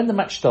 When the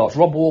match starts,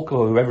 Rob Walker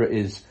or whoever it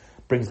is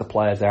brings the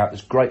players out.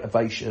 There's great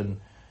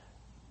ovation.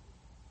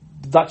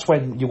 That's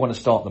when you want to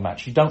start the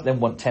match. You don't then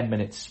want 10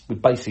 minutes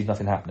with basically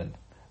nothing happening.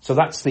 So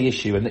that's the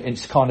issue, and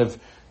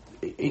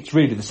it's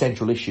really the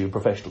central issue in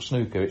professional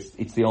snooker.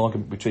 It's the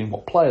argument between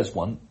what players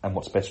want and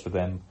what's best for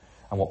them,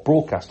 and what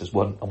broadcasters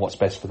want and what's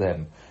best for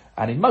them.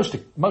 And in most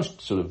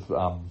sort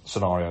of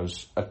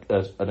scenarios,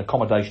 an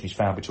accommodation is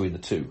found between the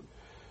two.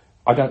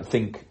 I don't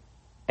think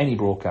any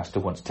broadcaster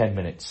wants 10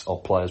 minutes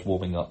of players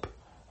warming up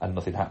and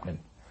nothing happening.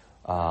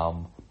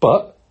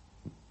 But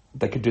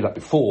they can do that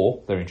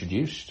before they're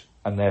introduced,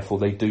 and therefore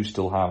they do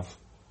still have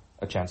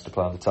a chance to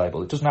play on the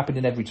table. It doesn't happen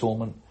in every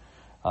tournament,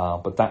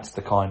 but that's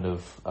the kind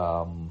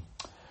of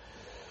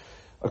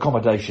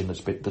accommodation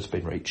that's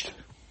been reached.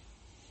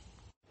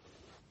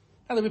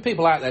 Now, there'll be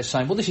people out there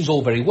saying, well, this is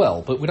all very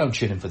well, but we don't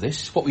tune in for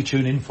this. What we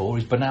tune in for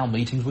is banal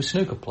meetings with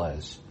snooker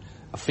players.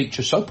 A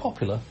feature so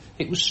popular,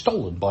 it was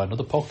stolen by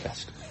another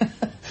podcast.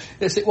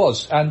 Yes, it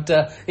was. And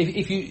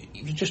if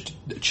you're just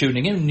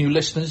tuning in, new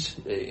listeners,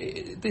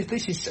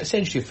 this is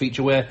essentially a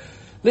feature where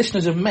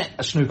listeners have met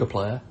a snooker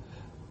player,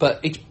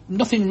 but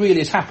nothing really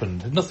has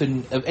happened.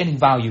 Nothing of any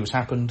value has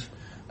happened.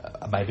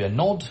 Maybe a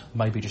nod,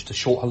 maybe just a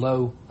short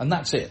hello, and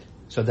that's it.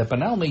 So they're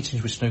banal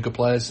meetings with snooker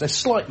players. They're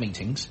slight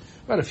meetings.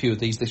 I've had a few of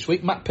these this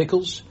week. Matt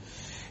Pickles,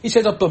 he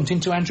said, I bumped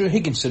into Andrew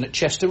Higginson at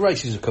Chester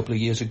Races a couple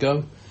of years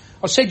ago.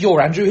 I said, you're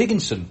Andrew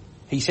Higginson.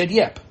 He said,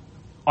 yep.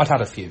 I'd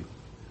had a few.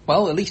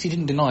 Well, at least he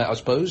didn't deny it, I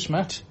suppose,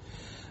 Matt.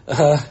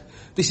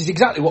 This is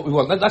exactly what we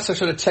want. That's a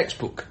sort of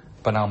textbook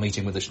banal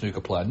meeting with a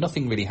snooker player.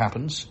 Nothing really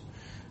happens.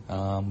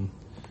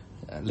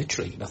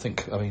 Literally, I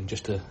think. I mean,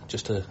 just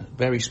a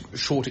very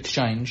short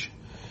exchange.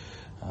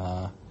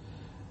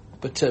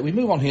 But we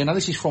move on here. Now,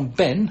 this is from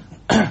Ben.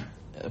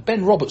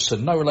 Ben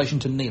Robertson, no relation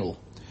to Neil.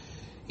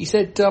 He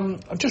said, I'm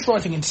just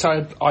writing in to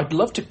say I'd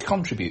love to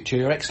contribute to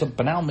your excellent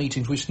banal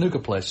meetings with snooker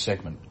players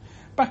segment.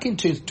 Back in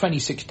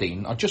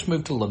 2016, I just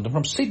moved to London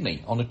from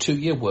Sydney on a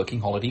 2-year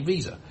working holiday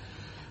visa.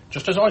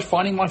 Just as I was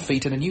finding my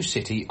feet in a new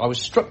city, I was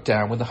struck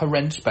down with a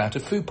horrendous bout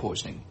of food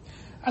poisoning.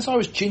 As I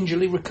was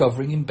gingerly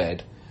recovering in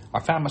bed,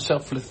 I found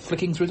myself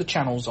flicking through the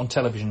channels on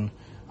television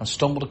and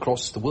stumbled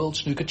across the World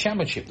Snooker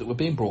Championship that were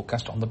being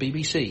broadcast on the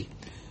BBC.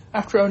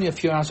 After only a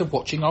few hours of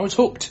watching, I was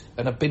hooked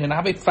and have been an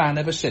avid fan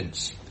ever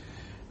since.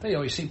 There you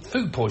are, you see,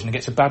 food poisoning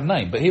gets a bad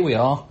name, but here we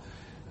are.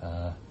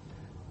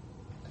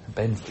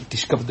 Ben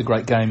discovered the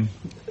great game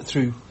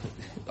through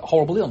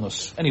horrible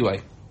illness.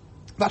 Anyway,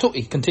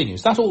 he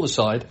continues. That all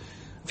aside,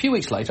 a few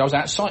weeks later I was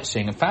out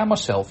sightseeing and found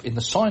myself in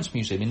the Science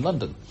Museum in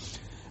London.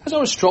 As I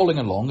was strolling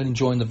along and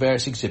enjoying the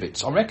various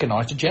exhibits, I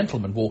recognised a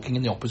gentleman walking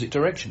in the opposite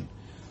direction.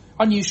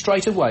 I knew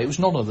straight away it was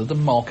none other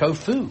than Marco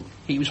Fu.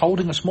 He was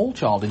holding a small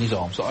child in his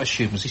arms that I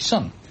assumed was his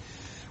son.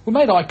 We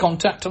made eye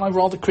contact and I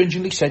rather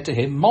cringingly said to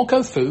him,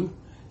 Marco Fu.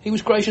 He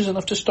was gracious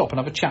enough to stop and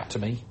have a chat to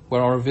me,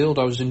 where I revealed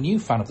I was a new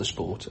fan of the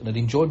sport and had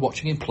enjoyed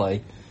watching him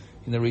play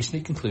in the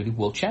recently concluded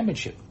World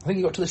Championship. I think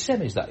he got to the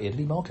semis that year, did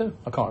he, Marco?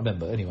 I can't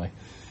remember, anyway.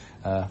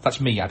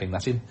 That's me adding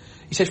that in.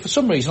 He said, for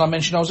some reason I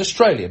mentioned I was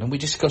Australian and we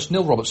discussed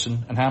Neil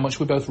Robertson and how much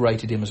we both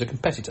rated him as a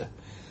competitor.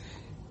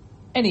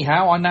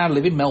 Anyhow, I now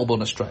live in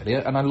Melbourne,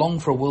 Australia, and I long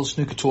for a World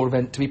Snooker Tour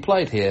event to be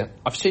played here.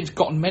 I've since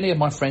gotten many of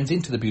my friends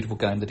into the beautiful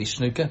game that is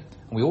snooker,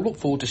 and we all look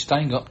forward to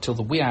staying up till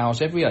the wee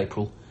hours every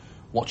April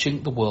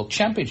watching the World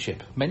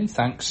Championship. Many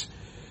thanks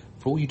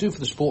for all you do for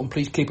the sport, and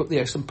please keep up the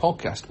excellent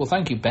podcast. Well,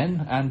 thank you,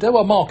 Ben. And,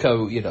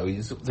 Marco,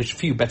 there's a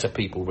few better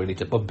people, really,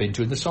 to bump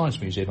into in the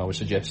Science Museum, I would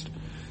suggest,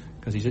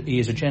 because he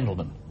is a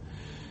gentleman.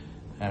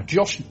 Now,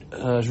 Josh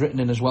has written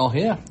in as well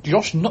here.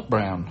 Josh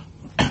Nutbrown.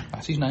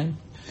 That's his name.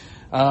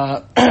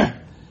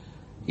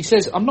 He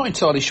says, I'm not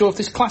entirely sure if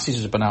this classes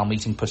as a banal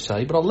meeting per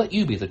se, but I'll let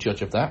you be the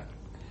judge of that.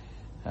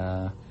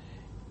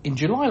 In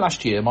July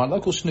last year, my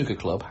local snooker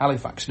club,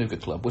 Halifax Snooker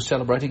Club, was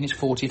celebrating its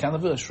 40th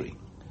anniversary.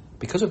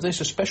 Because of this,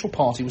 a special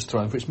party was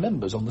thrown for its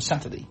members on the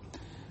Saturday.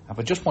 And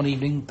for just one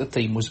evening, the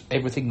theme was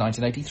Everything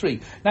 1983.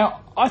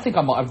 Now, I think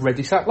I might have read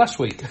this out last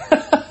week,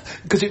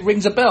 because it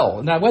rings a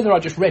bell. Now, whether I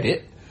just read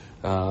it,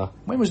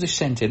 when was this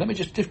sent in? Let me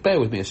just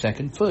bear with me a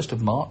second. 1st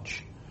of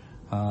March.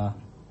 No,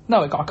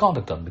 I can't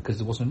have done, because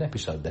there wasn't an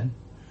episode then.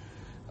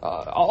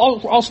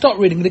 I'll start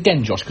reading it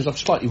again, Josh, because I've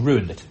slightly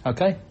ruined it,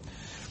 okay?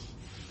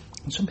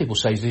 And some people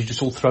say they're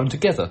just all thrown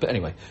together. But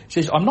anyway, he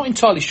says, I'm not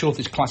entirely sure if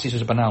this classes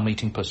as a banal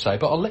meeting per se,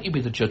 but I'll let you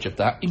be the judge of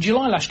that. In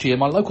July last year,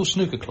 my local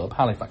snooker club,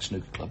 Halifax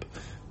Snooker Club,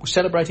 was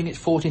celebrating its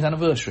 40th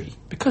anniversary.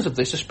 Because of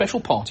this, a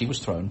special party was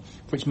thrown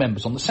for its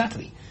members on the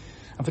Saturday.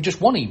 And for just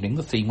one evening,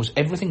 the theme was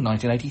Everything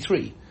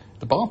 1983.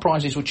 The bar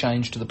prizes were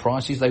changed to the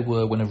prices they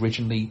were when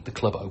originally the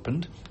club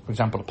opened. For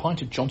example, a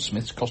pint of John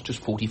Smith's cost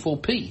just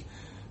 44p.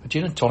 A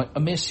gin and tonic, a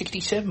mere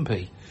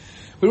 67p.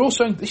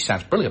 This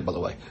sounds brilliant, by the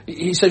way.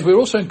 He says, we're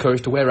also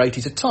encouraged to wear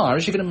 80s attire.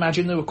 As you can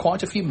imagine, there were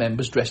quite a few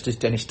members dressed as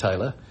Dennis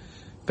Taylor,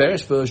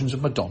 various versions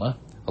of Madonna,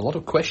 a lot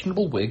of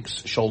questionable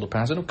wigs, shoulder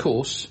pads, and of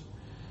course,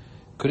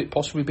 could it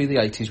possibly be the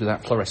 80s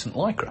without fluorescent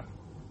lycra?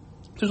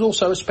 There was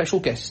also a special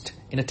guest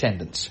in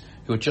attendance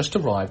who had just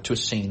arrived to a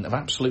scene of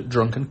absolute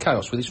drunken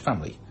chaos with his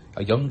family,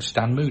 a young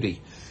Stan Moody.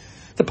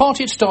 The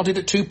party had started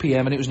at 2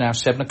 p.m. and it was now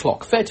 7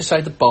 o'clock. Fair to say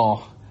the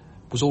bar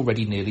was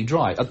already nearly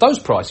dry. At those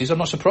prices, I'm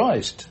not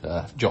surprised,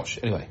 Josh.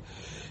 Anyway,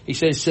 he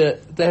says, there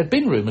had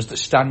been rumours that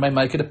Stan may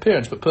make an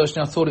appearance, but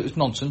personally I thought it was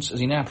nonsense, as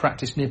he now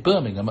practised near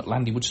Birmingham at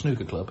Landywood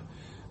Snooker Club,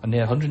 and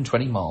near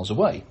 120 miles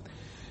away.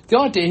 The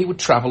idea he would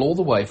travel all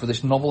the way for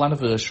this novel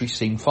anniversary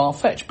seemed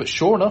far-fetched, but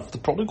sure enough, the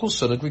prodigal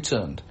son had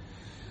returned.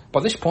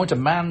 By this point, a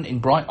man in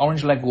bright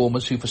orange leg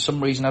warmers, who for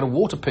some reason had a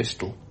water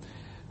pistol,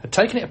 had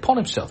taken it upon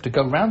himself to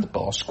go round the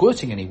bar,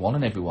 squirting anyone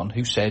and everyone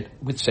who said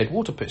with said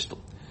water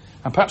pistol,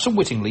 and perhaps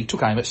unwittingly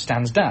took aim at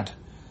Stan's dad.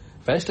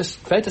 Fair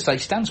to say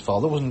Stan's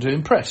father wasn't too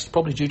impressed,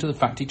 probably due to the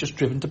fact he'd just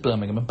driven to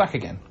Birmingham and back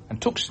again,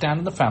 and took Stan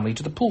and the family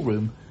to the pool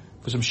room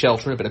for some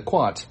shelter and a bit of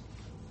quiet.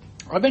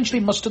 I eventually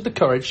mustered the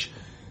courage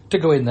to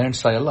go in there and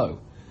say hello.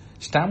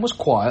 Stan was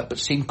quiet but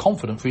seemed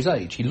confident for his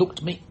age. He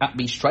looked at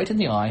me straight in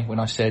the eye when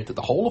I said that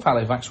the whole of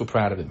Halifax were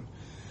proud of him,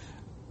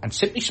 and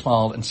simply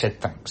smiled and said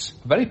thanks.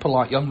 A very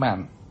polite young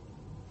man.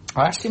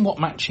 I asked him what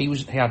match he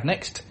had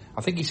next.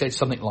 I think he said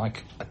something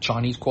like a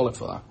Chinese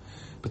qualifier.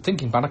 But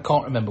thinking back, I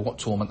can't remember what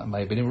tournament that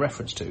may have been in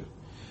reference to.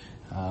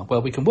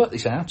 Well, we can work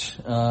this out.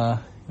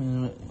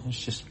 Let's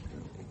just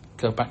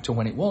go back to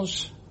when it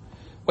was.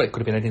 Well, it could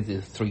have been any of the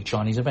 3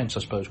 Chinese events, I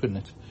suppose, couldn't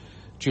it?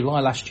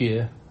 July last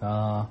year,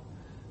 that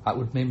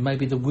would mean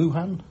maybe the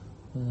Wuhan.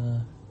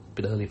 A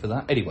bit early for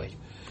that. Anyway,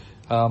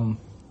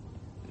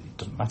 it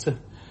doesn't matter.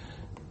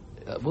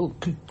 We'll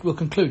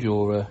conclude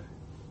your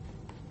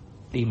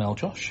email,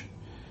 Josh.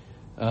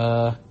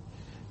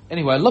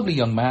 Anyway, a lovely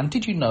young man.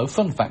 Did you know,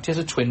 fun fact, he has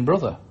a twin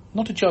brother.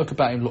 Not a joke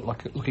about him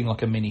looking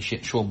like a mini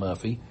shit Shaun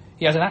Murphy.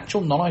 He has an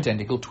actual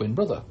non-identical twin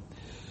brother.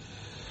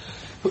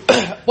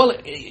 Well,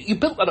 you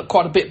built that up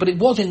quite a bit, but it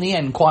was in the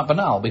end quite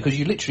banal, because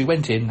you literally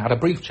went in, had a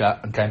brief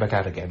chat, and came back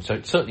out again. So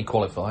it certainly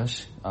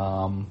qualifies.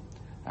 Whole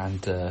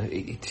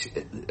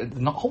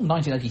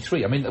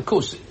 1983, I mean, of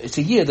course, it's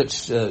a year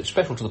that's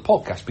special to the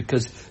podcast,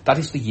 because that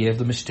is the year of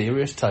the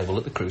mysterious table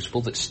at the Crucible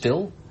that's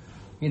still...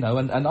 You know,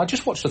 and I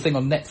just watched a thing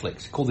on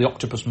Netflix called The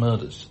Octopus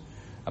Murders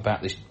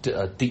about this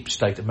deep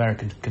state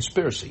American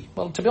conspiracy.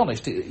 Well, to be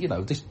honest,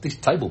 this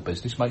table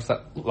business makes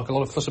that look like a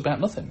lot of fuss about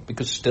nothing,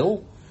 because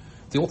still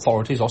the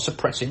authorities are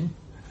suppressing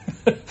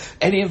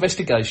any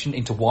investigation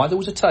into why there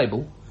was a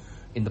table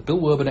in the Bill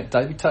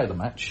Werbeneck-David Taylor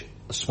match,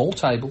 a small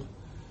table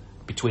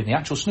between the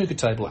actual snooker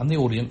table and the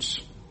audience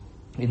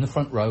in the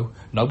front row.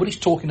 Nobody's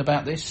talking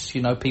about this.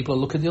 You know, people are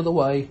looking the other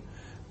way,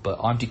 but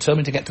I'm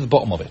determined to get to the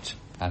bottom of it.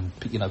 And,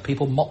 you know,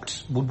 people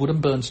mocked Woodward and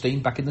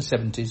Bernstein back in the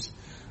 70s.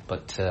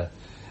 But,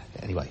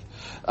 anyway.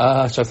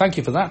 So thank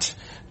you for that.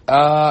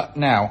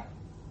 Now,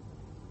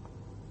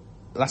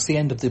 that's the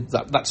end of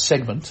that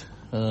segment,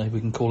 if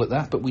we can call it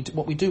that. But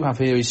what we do have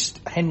here is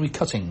Henry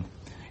Cutting.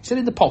 He said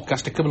in the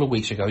podcast a couple of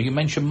weeks ago, you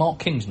mentioned Mark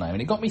King's name,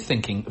 and it got me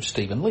thinking of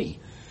Stephen Lee.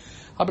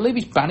 I believe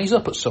his ban is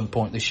up at some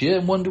point this year,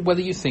 and wondered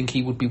whether you think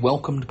he would be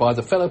welcomed by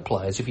the fellow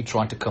players if he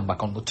tried to come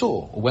back on the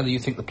tour, or whether you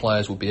think the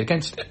players would be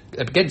against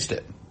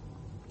it.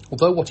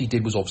 Although what he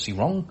did was obviously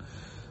wrong,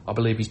 I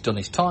believe he's done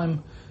his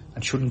time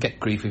and shouldn't get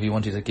grief if he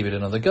wanted to give it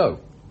another go.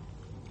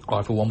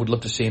 I, for one, would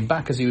love to see him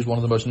back, as he was one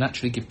of the most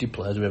naturally gifted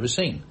players I've ever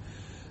seen.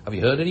 Have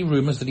you heard any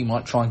rumours that he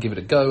might try and give it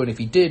a go? And if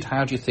he did,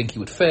 how do you think he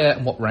would fare,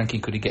 and what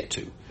ranking could he get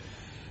to?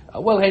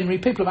 Well, Henry,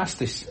 people have asked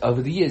this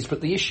over the years, but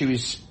the issue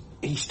is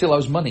he still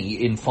owes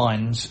money in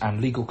fines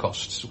and legal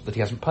costs that he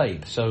hasn't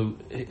paid. So,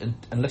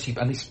 unless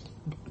and it's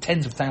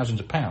tens of thousands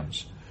of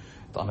pounds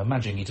that I'm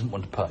imagining he doesn't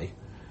want to pay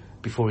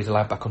before he's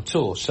allowed back on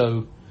tour.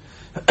 So,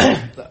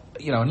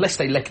 you know, unless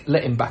they let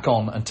him back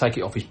on and take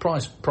it off his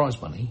prize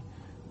money,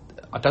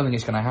 I don't think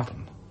it's going to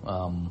happen.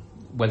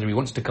 Whether he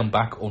wants to come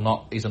back or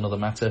not is another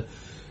matter.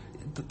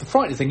 The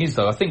frightening thing is,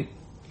 though, I don't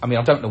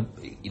know,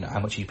 you know, how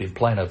much he's been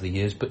playing over the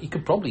years, but he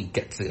could probably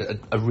get to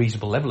a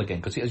reasonable level again,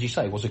 because, as you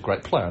say, he was a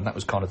great player, and that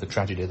was kind of the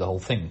tragedy of the whole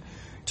thing.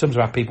 In terms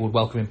of how people would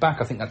welcome him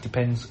back, I think that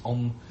depends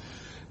on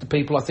the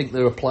people. I think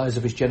there are players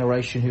of his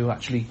generation who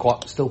actually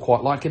still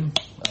quite like him.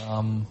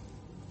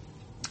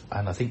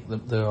 And I think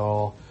that there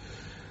are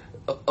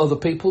other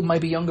people,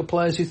 maybe younger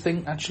players, who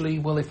think, actually,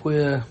 well, if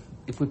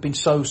we've been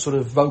so sort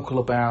of vocal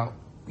about,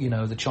 you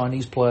know, the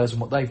Chinese players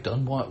and what they've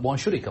done, why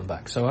should he come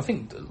back? So I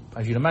think,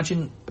 as you'd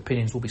imagine,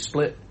 opinions will be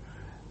split.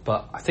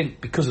 But I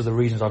think because of the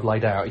reasons I've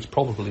laid out, it's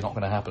probably not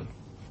going to happen.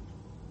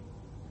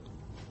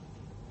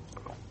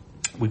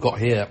 We've got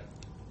here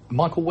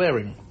Michael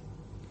Waring.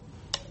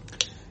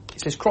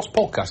 It says,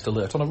 cross-podcast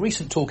alert. On a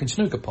recent Talking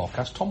Snooker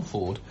podcast, Tom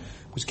Ford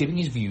was giving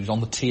his views on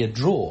the tiered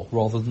draw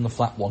rather than the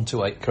flat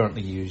 1-8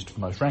 currently used for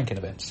most ranking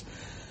events.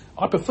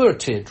 I prefer a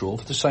tiered draw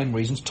for the same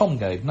reasons Tom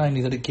gave,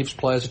 namely that it gives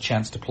players a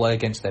chance to play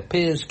against their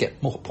peers,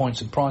 get more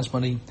points and prize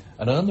money,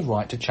 and earn the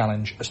right to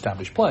challenge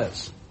established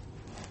players.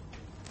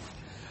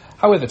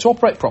 However, to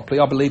operate properly,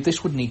 I believe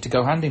this would need to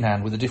go hand in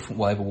hand with a different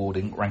way of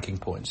awarding ranking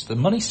points. The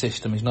money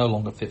system is no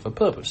longer fit for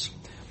purpose.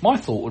 My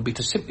thought would be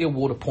to simply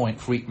award a point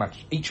for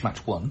each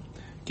match won,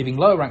 giving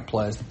lower ranked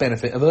players the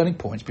benefit of earning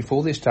points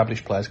before the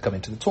established players come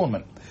into the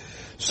tournament.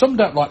 Some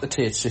don't like the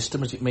tiered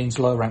system as it means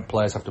lower ranked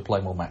players have to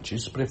play more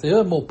matches, but if they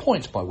earn more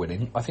points by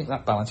winning, I think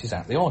that balances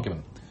out the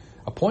argument.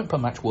 A point per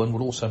match won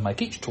would also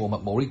make each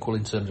tournament more equal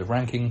in terms of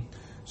ranking,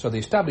 so the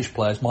established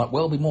players might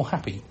well be more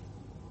happy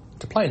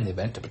to play in the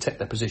event to protect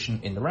their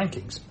position in the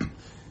rankings.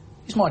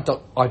 Is my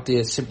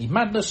idea simply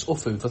madness or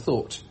food for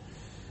thought?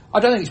 I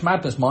don't think it's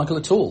madness, Michael,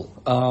 at all.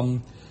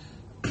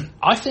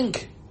 I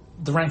think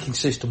the ranking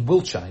system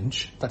will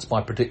change. That's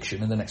my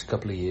prediction in the next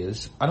couple of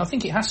years. And I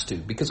think it has to,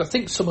 because I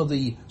think some of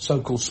the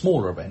so-called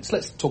smaller events,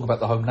 let's talk about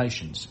the home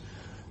nations.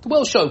 The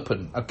Welsh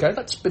Open, okay,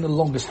 that's been a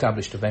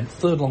long-established event,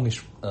 third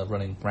longest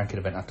running ranking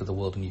event after the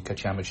World and UK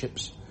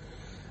Championships.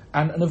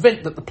 And an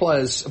event that the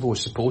players have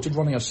always supported.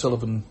 Ronnie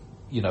O'Sullivan,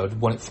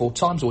 had won it 4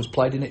 times, always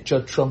played in it.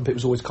 Judd Trump, it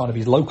was always kind of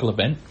his local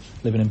event,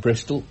 living in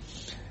Bristol.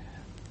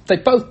 They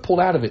both pulled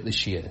out of it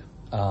this year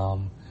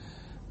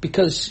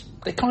because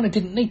they kind of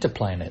didn't need to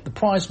play in it. The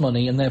prize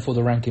money and therefore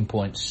the ranking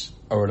points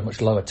are at a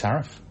much lower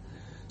tariff.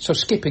 So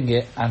skipping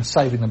it and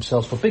saving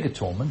themselves for bigger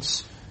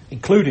tournaments,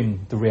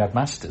 including the Riyadh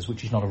Masters,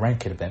 which is not a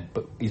ranking event,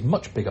 but is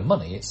much bigger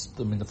money.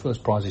 The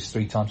first prize is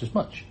 3 times as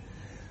much.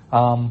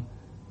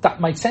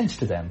 That made sense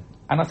to them.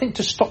 And I think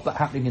to stop that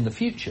happening in the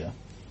future,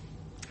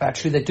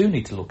 actually they do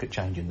need to look at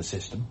changing the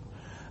system.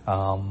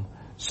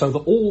 So that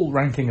all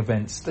ranking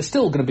events, there's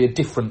still going to be a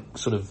different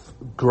sort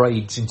of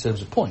grades in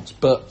terms of points,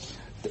 but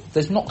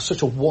there's not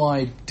such a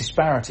wide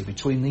disparity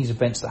between these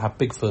events that have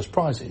big first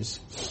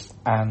prizes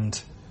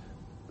and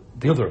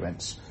the other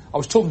events. I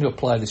was talking to a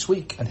player this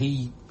week and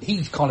he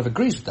kind of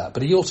agrees with that,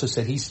 but he also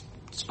said he's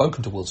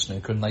spoken to World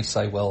Snooker and they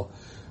say, well,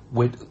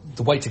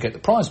 the way to get the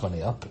prize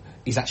money up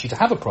is actually to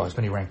have a prize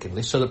money ranking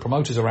list so that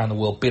promoters around the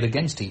world bid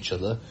against each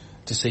other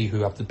to see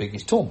who have the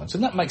biggest tournaments.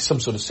 And that makes some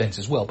sort of sense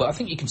as well, but I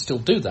think you can still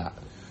do that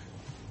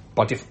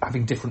by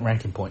having different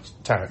ranking points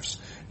tariffs.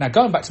 Now,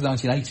 going back to the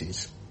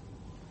 1980s,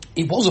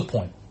 it was a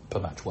point per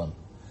match won.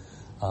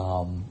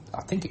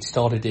 I think it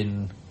started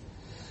in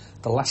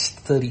the last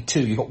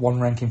 32. You got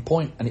 1 ranking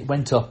point, and it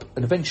went up.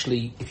 And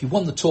eventually, if you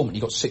won the tournament,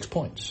 you got 6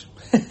 points.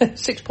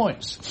 6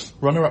 points.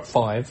 Runner-up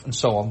 5, and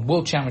so on.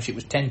 World Championship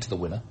was 10 to the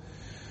winner.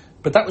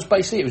 But that was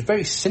basically it. It was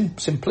very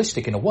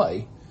simplistic in a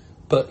way.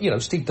 But,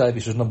 Steve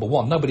Davis was number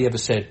 1. Nobody ever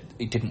said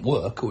it didn't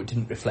work or it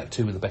didn't reflect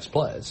who were the best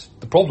players.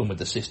 The problem with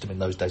the system in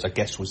those days, I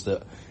guess, was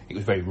that it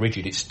was very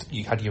rigid.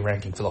 You had your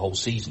ranking for the whole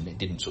season. It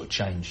didn't sort of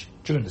change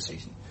during the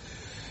season.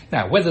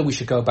 Now, whether we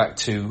should go back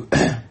to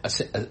a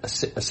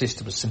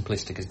system as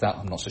simplistic as that,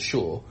 I'm not so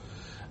sure.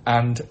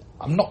 And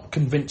I'm not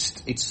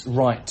convinced it's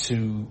right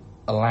to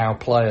allow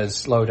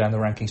players lower down the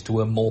rankings to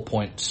earn more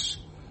points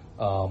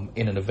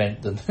in an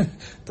event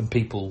than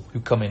people who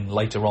come in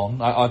later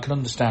on. I can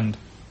understand,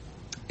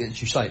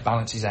 as you say, it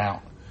balances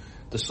out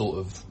the sort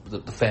of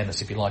the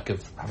fairness, if you like,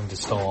 of having to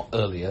start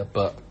earlier.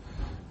 But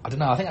I don't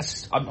know. I think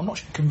I'm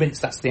not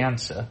convinced that's the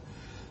answer.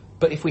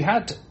 But if we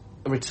had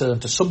a return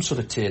to some sort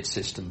of tiered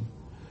system,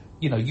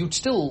 you'd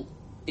still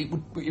it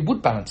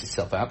would balance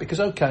itself out because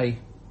okay,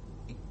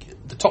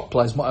 the top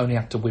players might only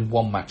have to win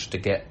 1 match to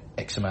get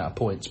X amount of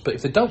points, but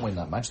if they don't win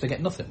that match, they get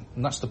nothing,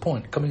 and that's the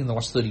point. Coming in the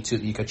last 32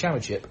 at the UK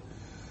Championship,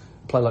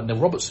 a player like Neil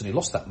Robertson, who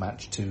lost that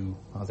match to,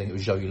 I think it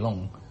was Zhou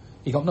Yulong,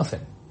 he got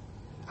nothing.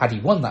 Had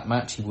he won that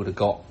match, he would have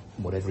got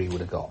whatever he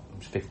would have got,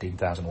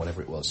 15,000,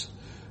 whatever it was.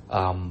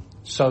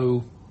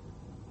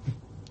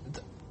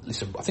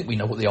 Listen, I think we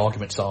know what the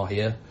arguments are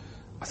here.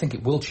 I think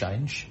it will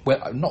change.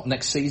 Well, not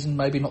next season,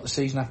 maybe not the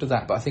season after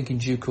that, but I think in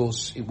due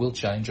course it will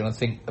change, and I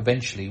think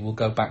eventually we'll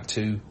go back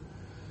to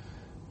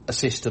a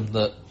system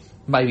that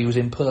maybe was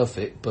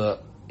imperfect,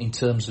 but in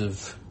terms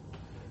of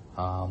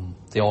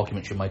the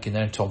arguments you're making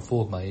there and Tom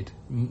Ford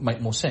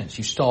make more sense.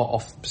 You start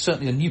off,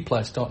 certainly a new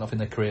player starting off in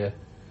their career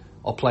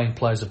are playing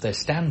players of their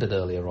standard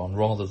earlier on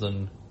rather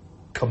than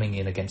coming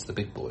in against the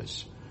big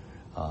boys.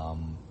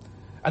 And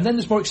then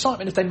there's more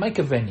excitement if they make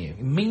a venue.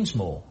 It means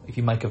more if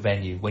you make a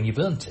venue when you've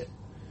earned it.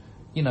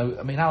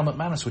 Alan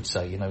McManus would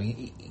say,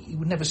 he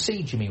would never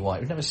see Jimmy White,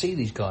 he would never see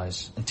these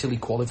guys until he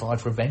qualified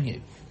for a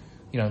venue.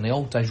 In the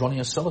old days, Ronnie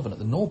O'Sullivan at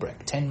the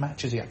Norbreck, 10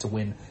 matches he had to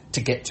win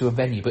to get to a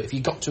venue. But if you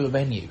got to a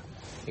venue,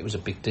 it was a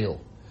big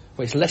deal.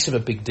 Well, it's less of a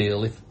big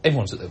deal if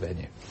everyone's at the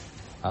venue.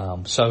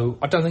 So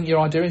I don't think your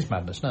idea is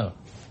madness, no.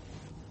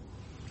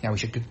 Now, we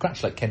should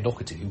congratulate Ken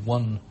Doherty, who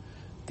won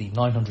the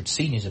 900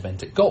 Seniors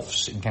event at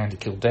Goffs in County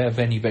Kildare,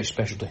 venue very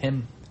special to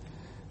him.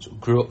 sort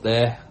of grew up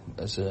there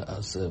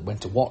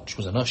went to watch,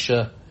 was an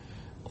usher,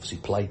 obviously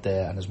played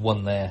there and has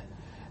won there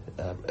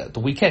at the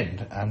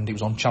weekend, and it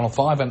was on Channel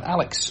 5. And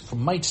Alex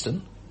from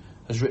Maidstone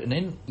has written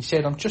in. He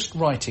said, I'm just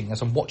writing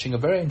as I'm watching a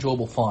very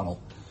enjoyable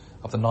final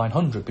of the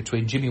 900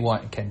 between Jimmy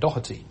White and Ken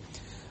Doherty.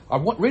 I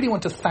really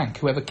want to thank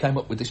whoever came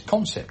up with this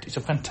concept. It's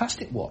a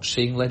fantastic watch,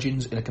 seeing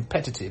legends in a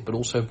competitive but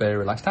also very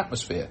relaxed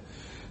atmosphere.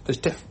 There's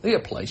definitely a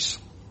place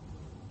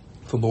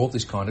for more of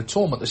this kind of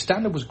tournament. The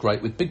standard was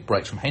great with big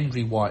breaks from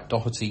Hendry, White,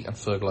 Doherty and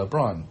Fergal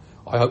O'Brien.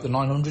 I hope the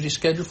 900 is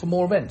scheduled for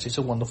more events. It's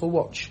a wonderful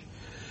watch.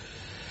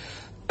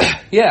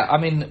 Yeah, I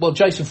mean, well,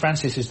 Jason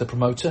Francis is the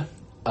promoter.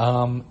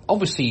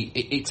 Obviously,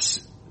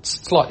 it's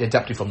slightly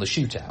adapted from the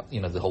shootout,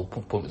 you know, the whole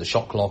point with the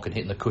shot clock and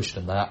hitting the cushion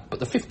and that. But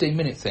the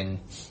 15-minute thing,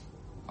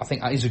 I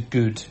think that is a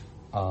good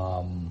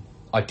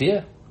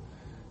idea.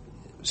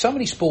 So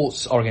many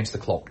sports are against the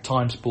clock.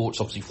 Time sports,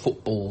 obviously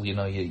football, you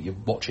know, you're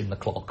watching the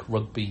clock.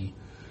 Rugby,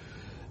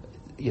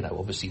 you know,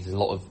 obviously there's a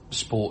lot of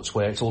sports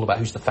where it's all about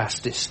who's the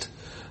fastest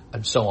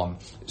and so on.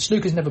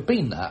 Snooker's never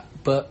been that,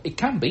 but it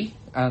can be.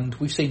 And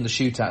we've seen the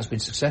shootout has been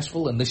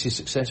successful, and this is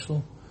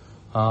successful.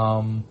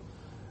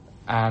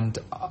 And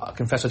I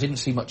confess I didn't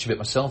see much of it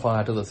myself. I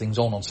had other things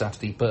on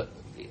Saturday, but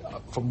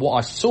from what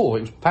I saw,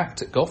 it was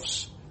packed at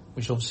Goffs,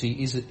 which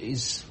obviously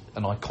is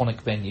an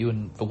iconic venue,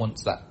 and for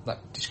once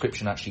that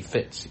description actually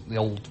fits, the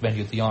old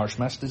venue of the Irish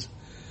Masters.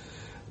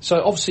 So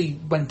obviously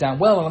went down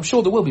well, and I'm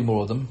sure there will be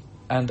more of them.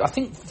 And I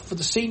think for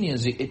the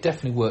seniors, it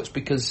definitely works,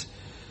 because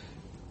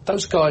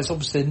those guys,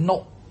 obviously, they're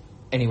not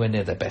anywhere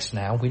near their best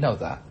now. We know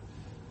that.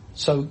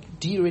 So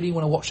do you really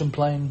want to watch them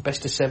playing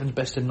best of sevens,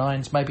 best of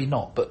nines? Maybe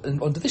not. But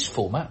under this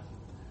format,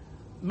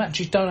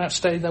 matches don't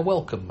outstay their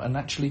welcome, and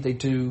actually they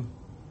do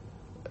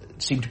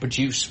seem to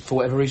produce, for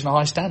whatever reason, a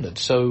high standard.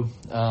 So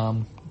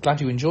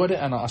glad you enjoyed it,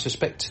 and I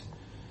suspect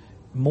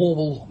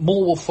more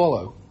will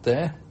follow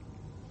there.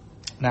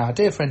 Now, our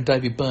dear friend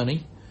David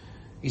Burney,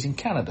 he's in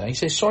Canada. He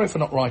says, sorry for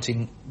not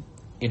writing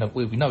we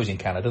know he's in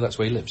Canada, that's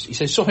where he lives. He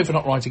says, sorry for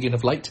not writing in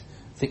of late,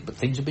 but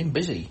things have been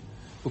busy.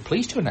 We're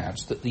pleased to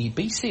announce that the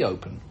BC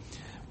Open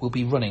will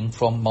be running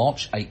from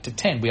March 8 to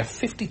 10. We have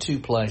 52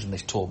 players in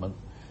this tournament.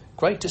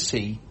 Great to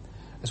see,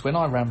 as when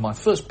I ran my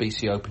first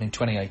BC Open in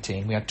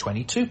 2018, we had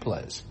 22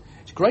 players.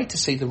 It's great to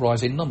see the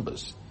rise in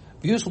numbers.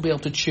 Viewers will be able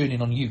to tune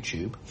in on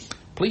YouTube.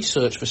 Please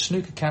search for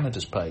Snooker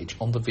Canada's page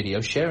on the video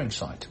sharing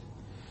site.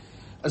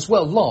 As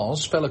well,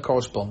 Lars, fellow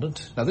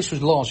correspondent, now this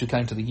was Lars who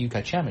came to the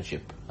UK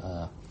Championship,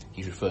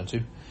 he's referring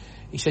to.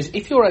 He says,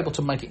 if you're able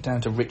to make it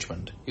down to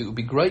Richmond, it would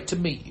be great to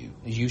meet you,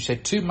 as you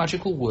said two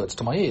magical words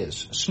to my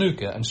ears,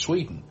 snooker and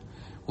Sweden.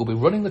 We'll be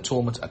running the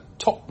tournament at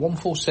Top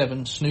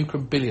 147 Snooker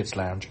and Billiards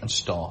Lounge and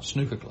Star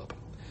Snooker Club.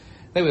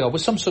 There we are,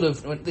 with some sort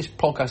of, this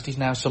podcast is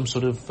now some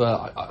sort of,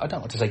 I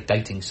don't want to say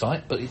dating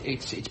site, but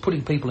it's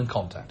putting people in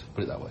contact,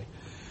 put it that way.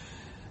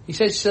 He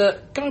says,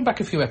 going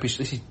back a few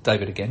episodes, this is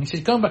David again, he says,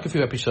 going back a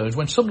few episodes,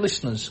 when some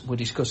listeners were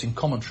discussing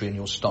commentary in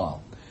your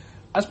style,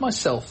 as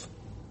myself,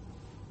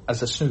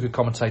 as a snooker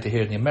commentator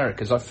here in the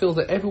Americas, I feel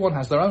that everyone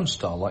has their own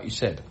style, like you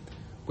said.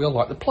 We all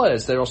like the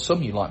players. There are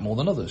some you like more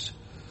than others.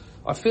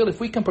 I feel if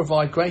we can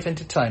provide great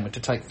entertainment to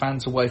take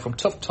fans away from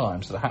tough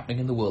times that are happening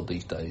in the world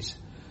these days,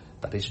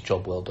 that is a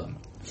job well done.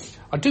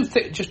 I do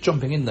think, just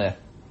jumping in there,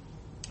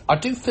 I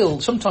do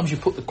feel sometimes you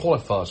put the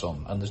qualifiers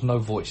on and there's no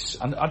voice.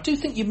 And I do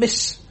think you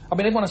miss, I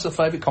mean, everyone has their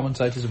favourite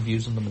commentators and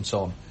views on them and so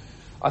on.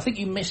 I think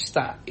you miss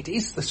that. It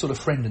is the sort of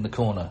friend in the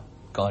corner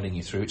guiding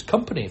you through. It's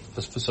company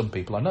for some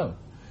people, I know,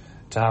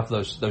 to have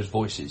those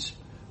voices.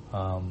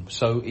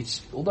 So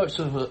it's, although it's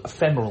sort of an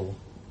ephemeral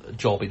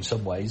job in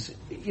some ways,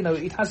 you know,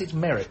 it has its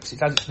merits, it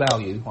has its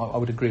value. I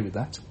would agree with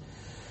that.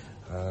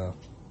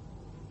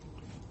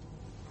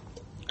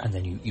 And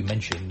then you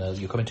mentioned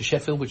you're coming to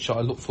Sheffield, which I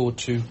look forward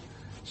to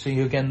seeing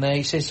you again there.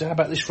 He says, how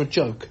about this for a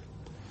joke?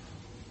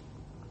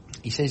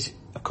 He says,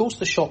 of course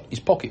the shot is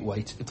pocket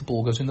weight if the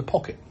ball goes in the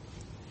pocket.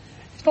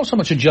 It's not so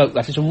much a joke,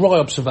 that is a wry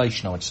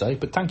observation, I would say,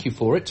 but thank you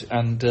for it,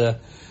 and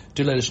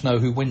do let us know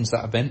who wins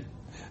that event.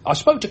 I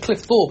spoke to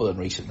Cliff Thorburn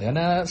recently, and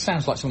that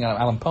sounds like something out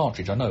of Alan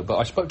Partridge, I know, but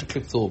I spoke to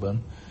Cliff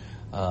Thorburn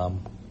a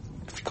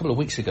couple of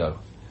weeks ago,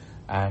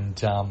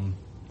 and of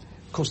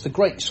course the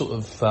great sort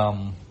of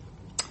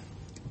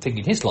thing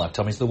in his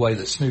lifetime is the way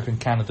that snooker in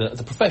Canada at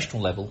the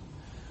professional level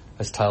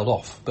has tailed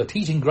off, but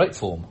he's in great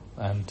form,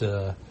 and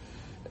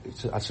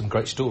it's had some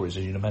great stories,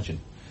 as you'd imagine.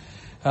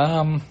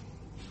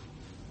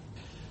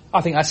 I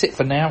think that's it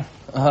for now.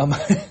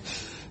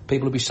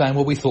 People will be saying,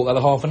 well, we thought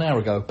that half an hour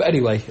ago. But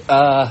anyway,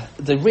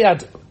 the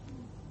Riyadh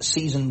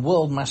Season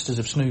World Masters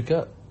of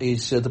Snooker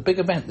is the big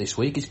event this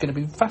week. It's going to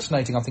be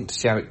fascinating, I think, to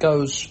see how it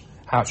goes,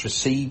 how it's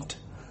received.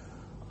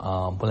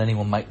 Will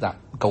anyone make that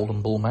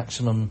golden ball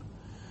maximum?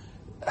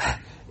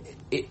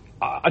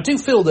 I do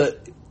feel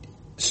that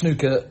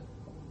snooker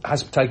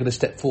has taken a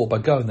step forward by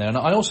going there. And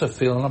I also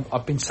feel, and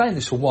I've been saying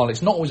this for a while,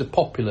 it's not always a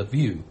popular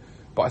view,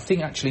 but I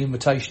think actually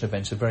invitation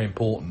events are very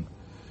important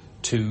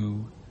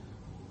to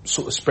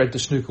sort of spread the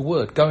snooker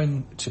word,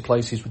 going to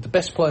places with the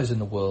best players in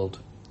the world.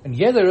 And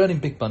yeah, they're earning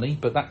big money,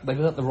 but they've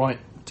earned the right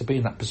to be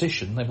in that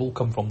position, they've all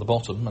come from the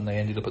bottom and they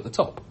ended up at the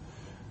top.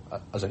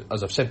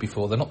 As I've said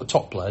before, they're not the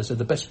top players, they're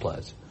the best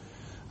players.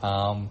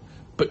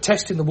 But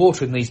testing the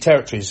water in these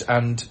territories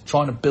and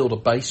trying to build a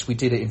base, we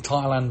did it in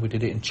Thailand, we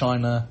did it in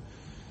China.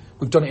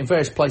 We've done it in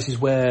various places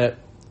where,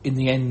 in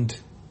the end,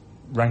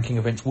 ranking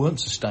events weren't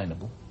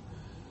sustainable.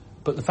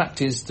 But the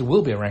fact is, there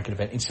will be a ranking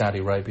event in Saudi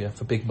Arabia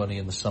for big money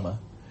in the summer.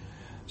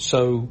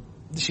 So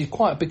this is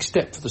quite a big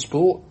step for the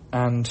sport,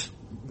 and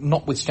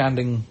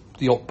notwithstanding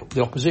the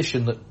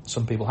opposition that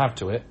some people have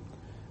to it,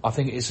 I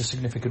think it is a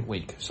significant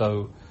week.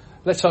 So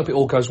let's hope it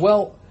all goes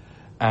well.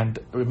 And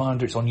a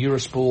reminder, it's on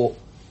Eurosport,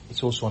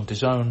 it's also on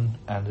DAZN,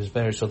 and there's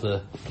various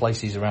other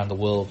places around the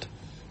world,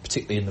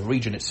 particularly in the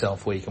region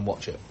itself, where you can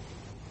watch it.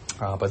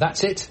 But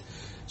that's it.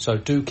 So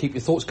do keep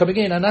your thoughts coming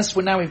in. And as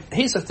we're now in,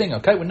 here's the thing,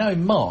 okay, we're now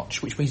in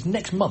March, which means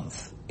next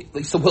month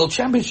it's the World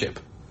Championship.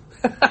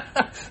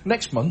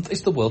 Next month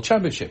it's the World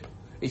Championship.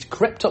 It's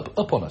crept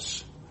up on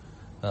us.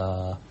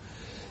 I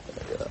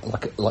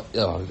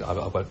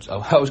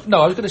was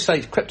going to say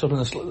it's crept up on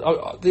us.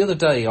 The other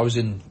day I was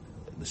in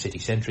the city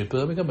centre of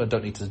Birmingham. I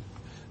don't need to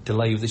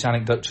delay with this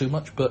anecdote too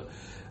much, but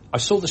I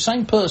saw the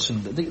same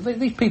person.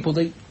 These people,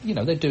 they're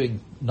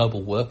doing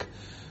noble work.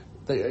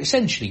 They're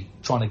essentially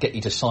trying to get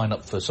you to sign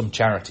up for some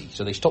charity.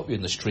 So they stop you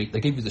in the street, they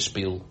give you the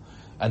spiel,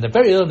 and they're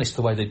very earnest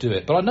the way they do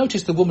it. But I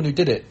noticed the woman who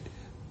did it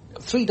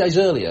 3 days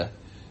earlier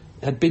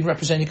had been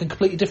representing a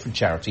completely different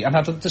charity and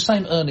had the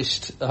same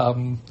earnest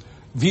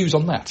views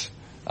on that.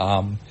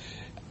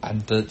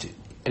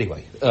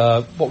 Anyway,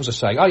 what was I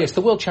saying? Oh yes,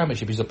 the World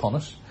Championship is upon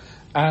us,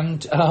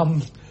 and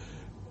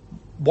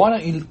why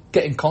don't you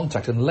get in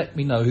contact and let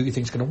me know who you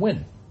think's going to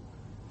win?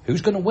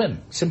 Who's going to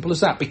win? Simple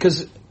as that.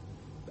 Because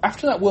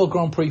after that World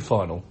Grand Prix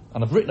final,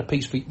 and I've written a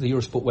piece for the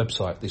Eurosport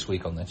website this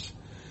week on this,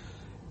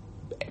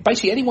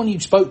 basically anyone you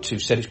spoke to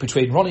said it's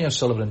between Ronnie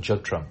O'Sullivan and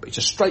Judd Trump. It's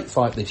a straight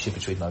fight this year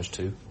between those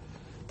two.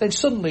 Then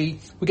suddenly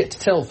we get to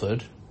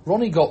Telford.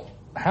 Ronnie got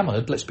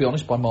hammered, let's be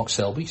honest, by Mark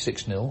Selby,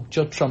 6-0.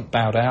 Judd Trump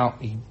bowed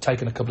out. He'd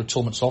taken a couple of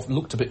tournaments off,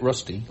 looked a bit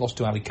rusty, lost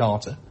to Ali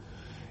Carter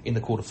in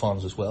the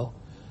quarterfinals as well.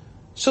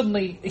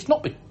 Suddenly, it's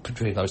not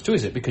between those two,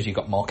 is it? Because you've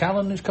got Mark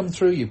Allen who's come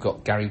through, you've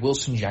got Gary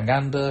Wilson, Zhang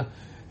Anda,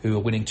 who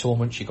are winning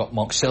tournaments, you've got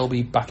Mark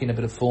Selby back in a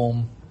bit of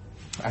form.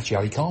 Actually,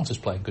 Ali Carter's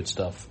playing good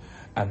stuff.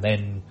 And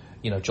then,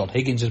 John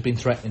Higgins has been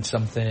threatening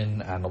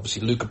something, and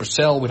obviously Luca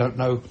Brissell, we don't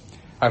know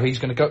how he's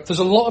going to go. There's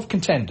a lot of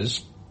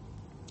contenders.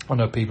 I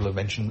know people have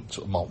mentioned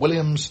sort of Mark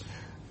Williams.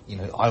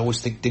 I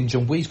always think Ding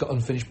Junhui's got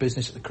unfinished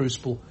business at the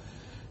Crucible.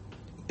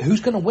 Who's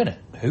going to win it?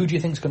 Who do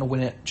you think's going to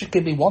win it? Just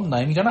give me one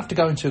name. You don't have to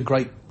go into a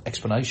great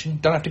explanation.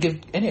 Don't have to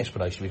give any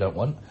explanation if you don't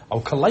want.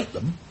 I'll collate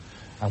them,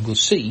 and we'll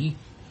see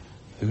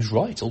who's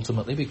right,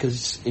 ultimately,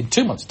 because in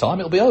 2 months' time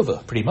it'll be over,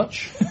 pretty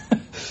much.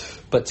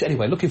 But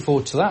anyway, looking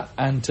forward to that.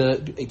 And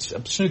it's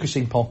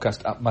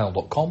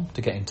snookerscenepodcast@mail.com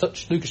to get in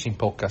touch.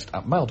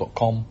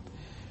 snookerscenepodcast@mail.com.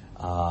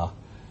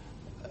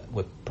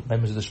 We're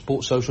members of the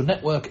Sports Social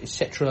Network,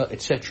 etc.,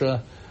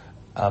 etc.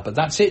 But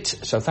that's it.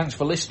 So thanks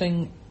for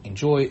listening.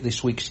 Enjoy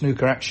this week's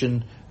snooker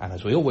action. And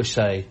as we always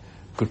say,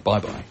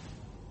 goodbye-bye.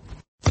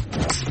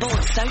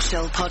 Sports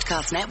Social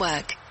Podcast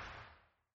Network.